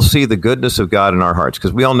people see the goodness of God in our hearts,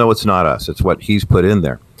 because we all know it's not us, it's what he's put in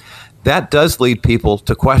there, that does lead people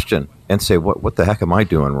to question and say, what the heck am I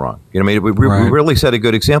doing wrong? We really set a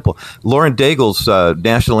good example. Lauren Daigle's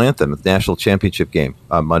national anthem, the national championship game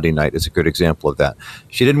Monday night, is a good example of that.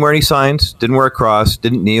 She didn't wear any signs, didn't wear a cross,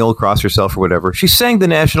 didn't kneel, cross herself or whatever. She sang the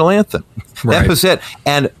national anthem. That was it.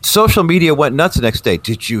 And social media went nuts the next day.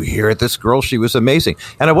 Did you hear this girl? She was amazing.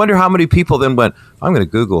 And I wonder how many people then went, I'm going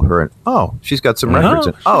to Google her, and she's got some records.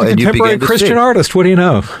 And you began to Christian see. Artist. What do you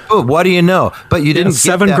know? Oh, what do you know? But you didn't get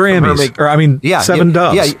 7 that Grammys, from her 7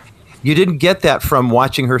 Doves. Yeah. You didn't get that from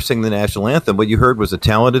watching her sing the national anthem. What you heard was a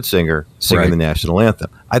talented singer singing the national anthem.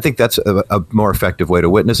 I think that's a more effective way to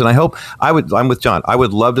witness. And I'm with John. I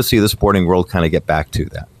would love to see the sporting world kind of get back to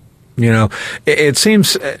that. It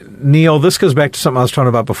seems, Neil, this goes back to something I was talking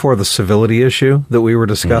about before, the civility issue that we were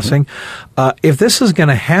discussing. If this is going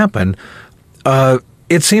to happen,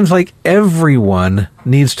 it seems like everyone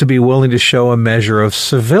needs to be willing to show a measure of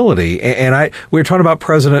civility. And we were talking about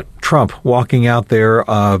President Trump walking out there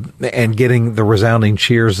and getting the resounding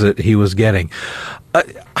cheers that he was getting.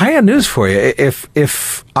 I have news for you.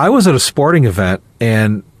 If I was at a sporting event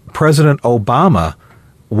and President Obama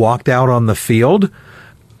walked out on the field,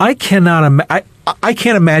 I can't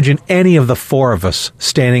imagine any of the four of us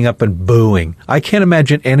standing up and booing. I can't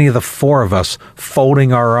imagine any of the four of us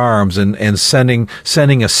folding our arms and sending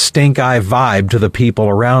a stink eye vibe to the people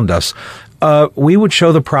around us. We would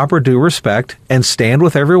show the proper due respect and stand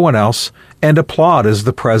with everyone else and applaud as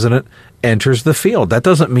the president enters the field. That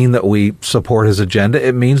doesn't mean that we support his agenda.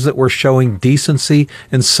 It means that we're showing decency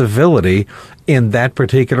and civility in that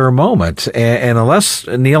particular moment. And unless,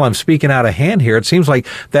 Neil, I'm speaking out of hand here, it seems like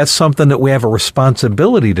that's something that we have a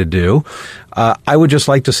responsibility to do. I would just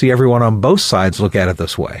like to see everyone on both sides look at it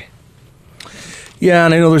this way. Yeah,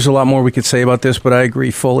 and I know there's a lot more we could say about this, but I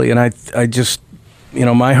agree fully. And I just,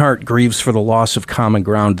 my heart grieves for the loss of common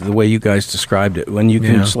ground, the way you guys described it. When you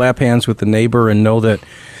can slap hands with the neighbor and know that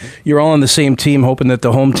you're all on the same team, hoping that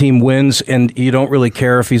the home team wins, and you don't really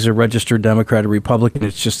care if he's a registered Democrat or Republican.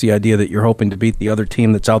 It's just the idea that you're hoping to beat the other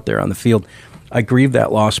team that's out there on the field. I grieve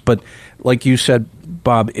that loss. But like you said,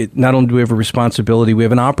 Bob, not only do we have a responsibility, we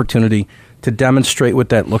have an opportunity to demonstrate what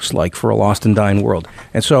that looks like for a lost and dying world.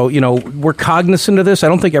 And so, we're cognizant of this. I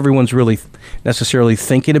don't think everyone's really necessarily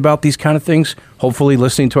thinking about these kind of things. Hopefully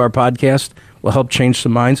listening to our podcast will help change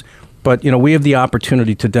some minds. But, we have the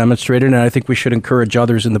opportunity to demonstrate it, and I think we should encourage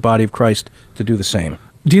others in the body of Christ to do the same.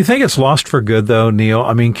 Do you think it's lost for good, though, Neil?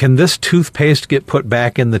 I mean, can this toothpaste get put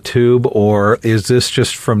back in the tube, or is this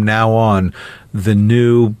just from now on the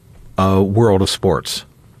new world of sports?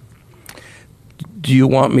 Do you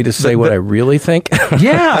want me to say what I really think?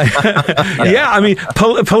 Yeah. Yeah. I mean,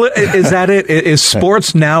 is that it? Is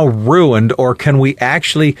sports now ruined, or can we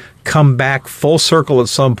actually come back full circle at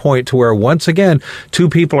some point to where, once again, two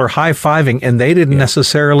people are high-fiving and they didn't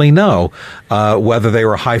necessarily know whether they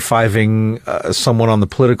were high-fiving someone on the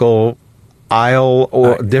political aisle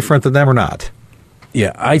or different than them or not?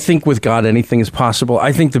 Yeah, I think with God, anything is possible.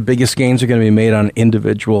 I think the biggest gains are going to be made on an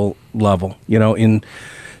individual level, in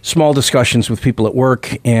small discussions with people at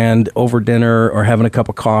work and over dinner or having a cup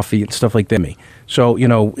of coffee and stuff like that. So,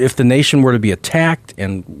 if the nation were to be attacked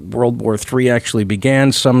and World War III actually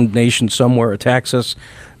began, some nation somewhere attacks us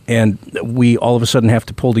and we all of a sudden have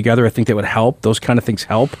to pull together, I think that would help. Those kind of things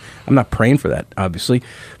help. I'm not praying for that, obviously.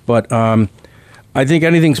 But I think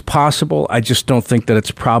anything's possible. I just don't think that it's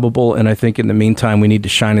probable. And I think in the meantime, we need to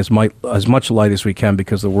shine as much light as we can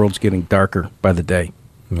because the world's getting darker by the day.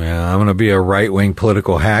 Well, I'm going to be a right-wing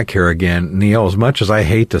political hack here again. Neil, as much as I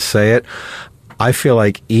hate to say it, I feel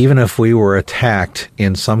like even if we were attacked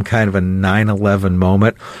in some kind of a 9/11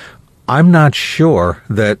 moment, I'm not sure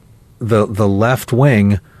that the left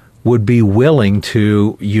wing would be willing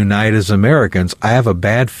to unite as Americans. I have a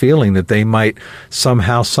bad feeling that they might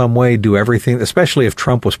somehow, some way do everything, especially if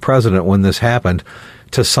Trump was president when this happened,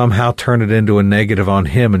 to somehow turn it into a negative on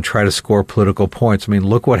him and try to score political points. I mean,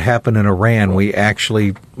 look what happened in Iran. We actually,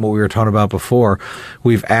 what we were talking about before,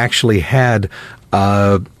 we've actually had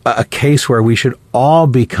a case where we should all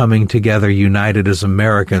be coming together united as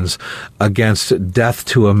Americans against death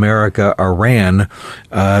to America, Iran.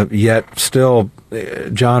 Yet still,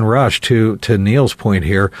 John Rush, to Neil's point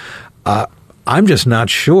here, I'm just not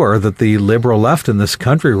sure that the liberal left in this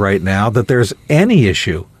country right now, that there's any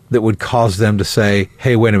issue that would cause them to say,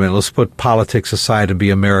 hey, wait a minute, let's put politics aside and be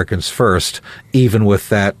Americans first, even with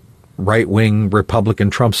that right-wing Republican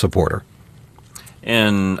Trump supporter.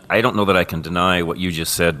 And I don't know that I can deny what you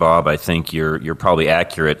just said, Bob. I think you're probably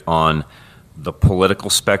accurate on the political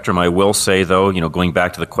spectrum. I will say, though, going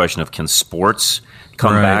back to the question of can sports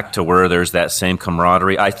come back to where there's that same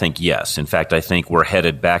camaraderie, I think yes. In fact, I think we're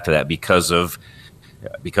headed back to that because of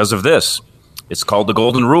this. It's called the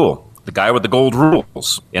Golden Rule. The guy with the gold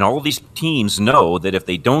rules. And all of these teams know that if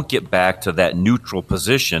they don't get back to that neutral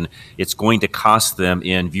position, it's going to cost them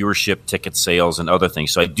in viewership, ticket sales, and other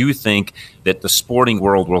things. So I do think that the sporting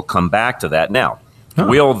world will come back to that. Now,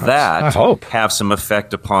 will that have some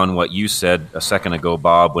effect upon what you said a second ago,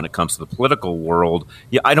 Bob, when it comes to the political world?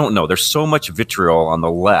 Yeah, I don't know. There's so much vitriol on the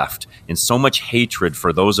left and so much hatred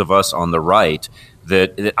for those of us on the right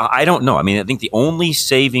that I don't know. I mean, I think the only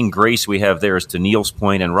saving grace we have there is, to Neil's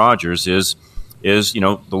point and Roger's, is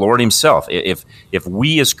the Lord himself. If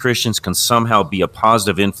we as Christians can somehow be a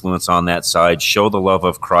positive influence on that side, show the love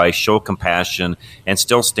of Christ, show compassion, and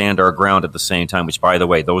still stand our ground at the same time, which, by the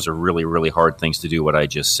way, those are really, really hard things to do, what I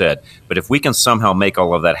just said. But if we can somehow make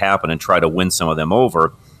all of that happen and try to win some of them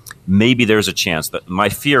over, maybe there's a chance. That my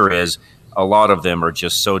fear is a lot of them are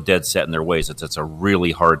just so dead set in their ways that it's a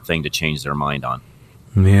really hard thing to change their mind on.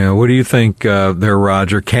 Yeah, what do you think there,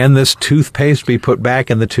 Roger? Can this toothpaste be put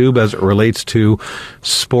back in the tube as it relates to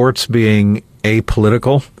sports being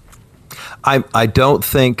apolitical? I don't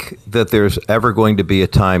think that there's ever going to be a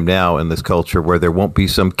time now in this culture where there won't be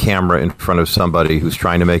some camera in front of somebody who's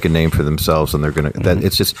trying to make a name for themselves, and they're going to. That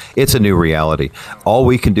it's a new reality. All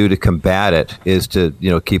we can do to combat it is to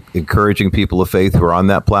keep encouraging people of faith who are on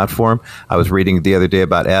that platform. I was reading the other day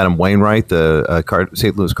about Adam Wainwright, the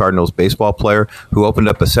St. Louis Cardinals baseball player, who opened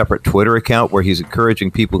up a separate Twitter account where he's encouraging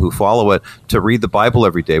people who follow it to read the Bible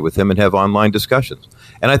every day with him and have online discussions.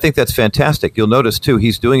 And I think that's fantastic. You'll notice too,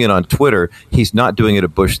 he's doing it on Twitter. He's not doing it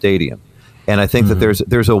at Busch Stadium. And I think that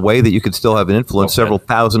there's a way that you can still have an influence. Several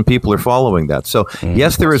thousand people are following that. So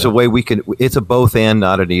yes, there is a way we can. It's a both and,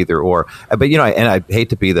 not an either or. But and I hate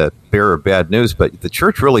to be the bearer of bad news, but the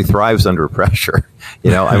church really thrives under pressure.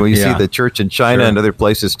 And when you see the church in China and other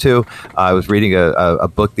places too. I was reading a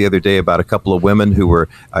book the other day about a couple of women who were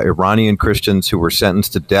Iranian Christians who were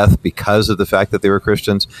sentenced to death because of the fact that they were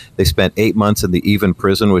Christians. They spent 8 months in the Evin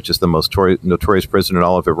prison, which is the most notorious prison in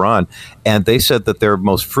all of Iran. And they said that their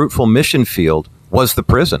most fruitful mission field was the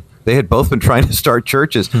prison. They had both been trying to start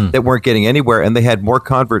churches that weren't getting anywhere, and they had more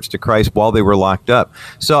converts to Christ while they were locked up.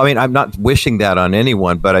 So, I mean, I'm not wishing that on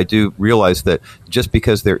anyone, but I do realize that just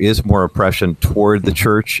because there is more oppression toward the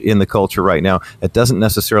church in the culture right now, it doesn't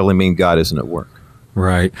necessarily mean God isn't at work.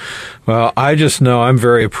 Right. Well, I just know I'm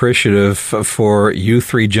very appreciative for you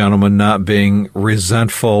three gentlemen not being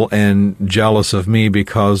resentful and jealous of me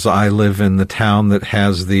because I live in the town that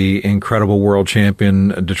has the incredible world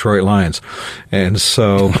champion Detroit Lions. And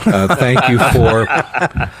so thank you for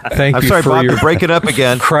Bob, you're breaking up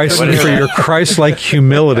again. For your Christ-like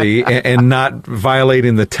humility and not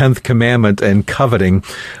violating the 10th commandment and coveting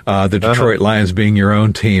the Detroit Lions being your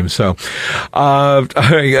own team. So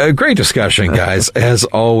great discussion, guys. As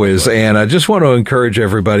always, and I just want to encourage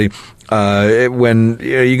everybody, when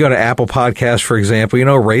you go to Apple Podcasts, for example,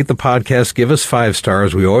 rate the podcast, give us 5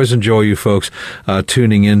 stars. We always enjoy you folks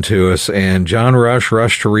tuning into us. And John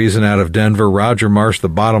Rush to Reason out of Denver, Roger Marsh, The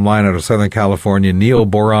Bottom Line out of Southern California, Neil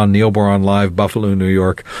Boron Live, Buffalo, New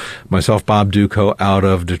York, myself, Bob Duco, out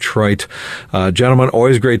of Detroit. Gentlemen,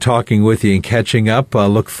 always great talking with you and catching up.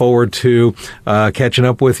 Look forward to catching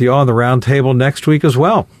up with you on the Roundtable next week as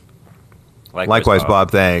well. Likewise,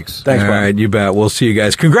 Bob. Thanks. All right, you bet. We'll see you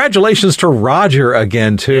guys. Congratulations to Roger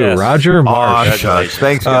again, too. Yes. Roger Marsh.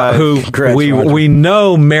 Thanks, guys. Who we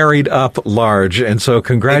know married up large. And so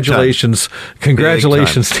congratulations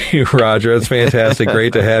to you, Roger. It's fantastic.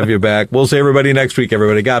 Great to have you back. We'll see everybody next week,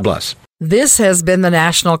 everybody. God bless. This has been the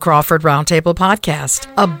National Crawford Roundtable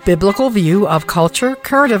Podcast, a biblical view of culture,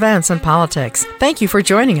 current events, and politics. Thank you for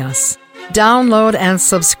joining us. Download and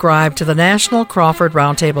subscribe to the National Crawford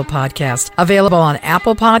Roundtable podcast, available on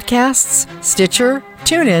Apple Podcasts, Stitcher,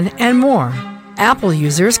 TuneIn, and more. Apple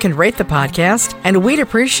users can rate the podcast, and we'd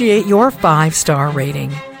appreciate your 5-star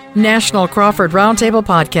rating. National Crawford Roundtable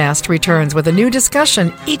podcast returns with a new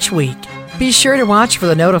discussion each week. Be sure to watch for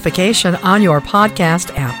the notification on your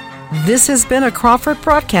podcast app. This has been a Crawford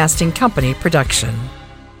Broadcasting Company production.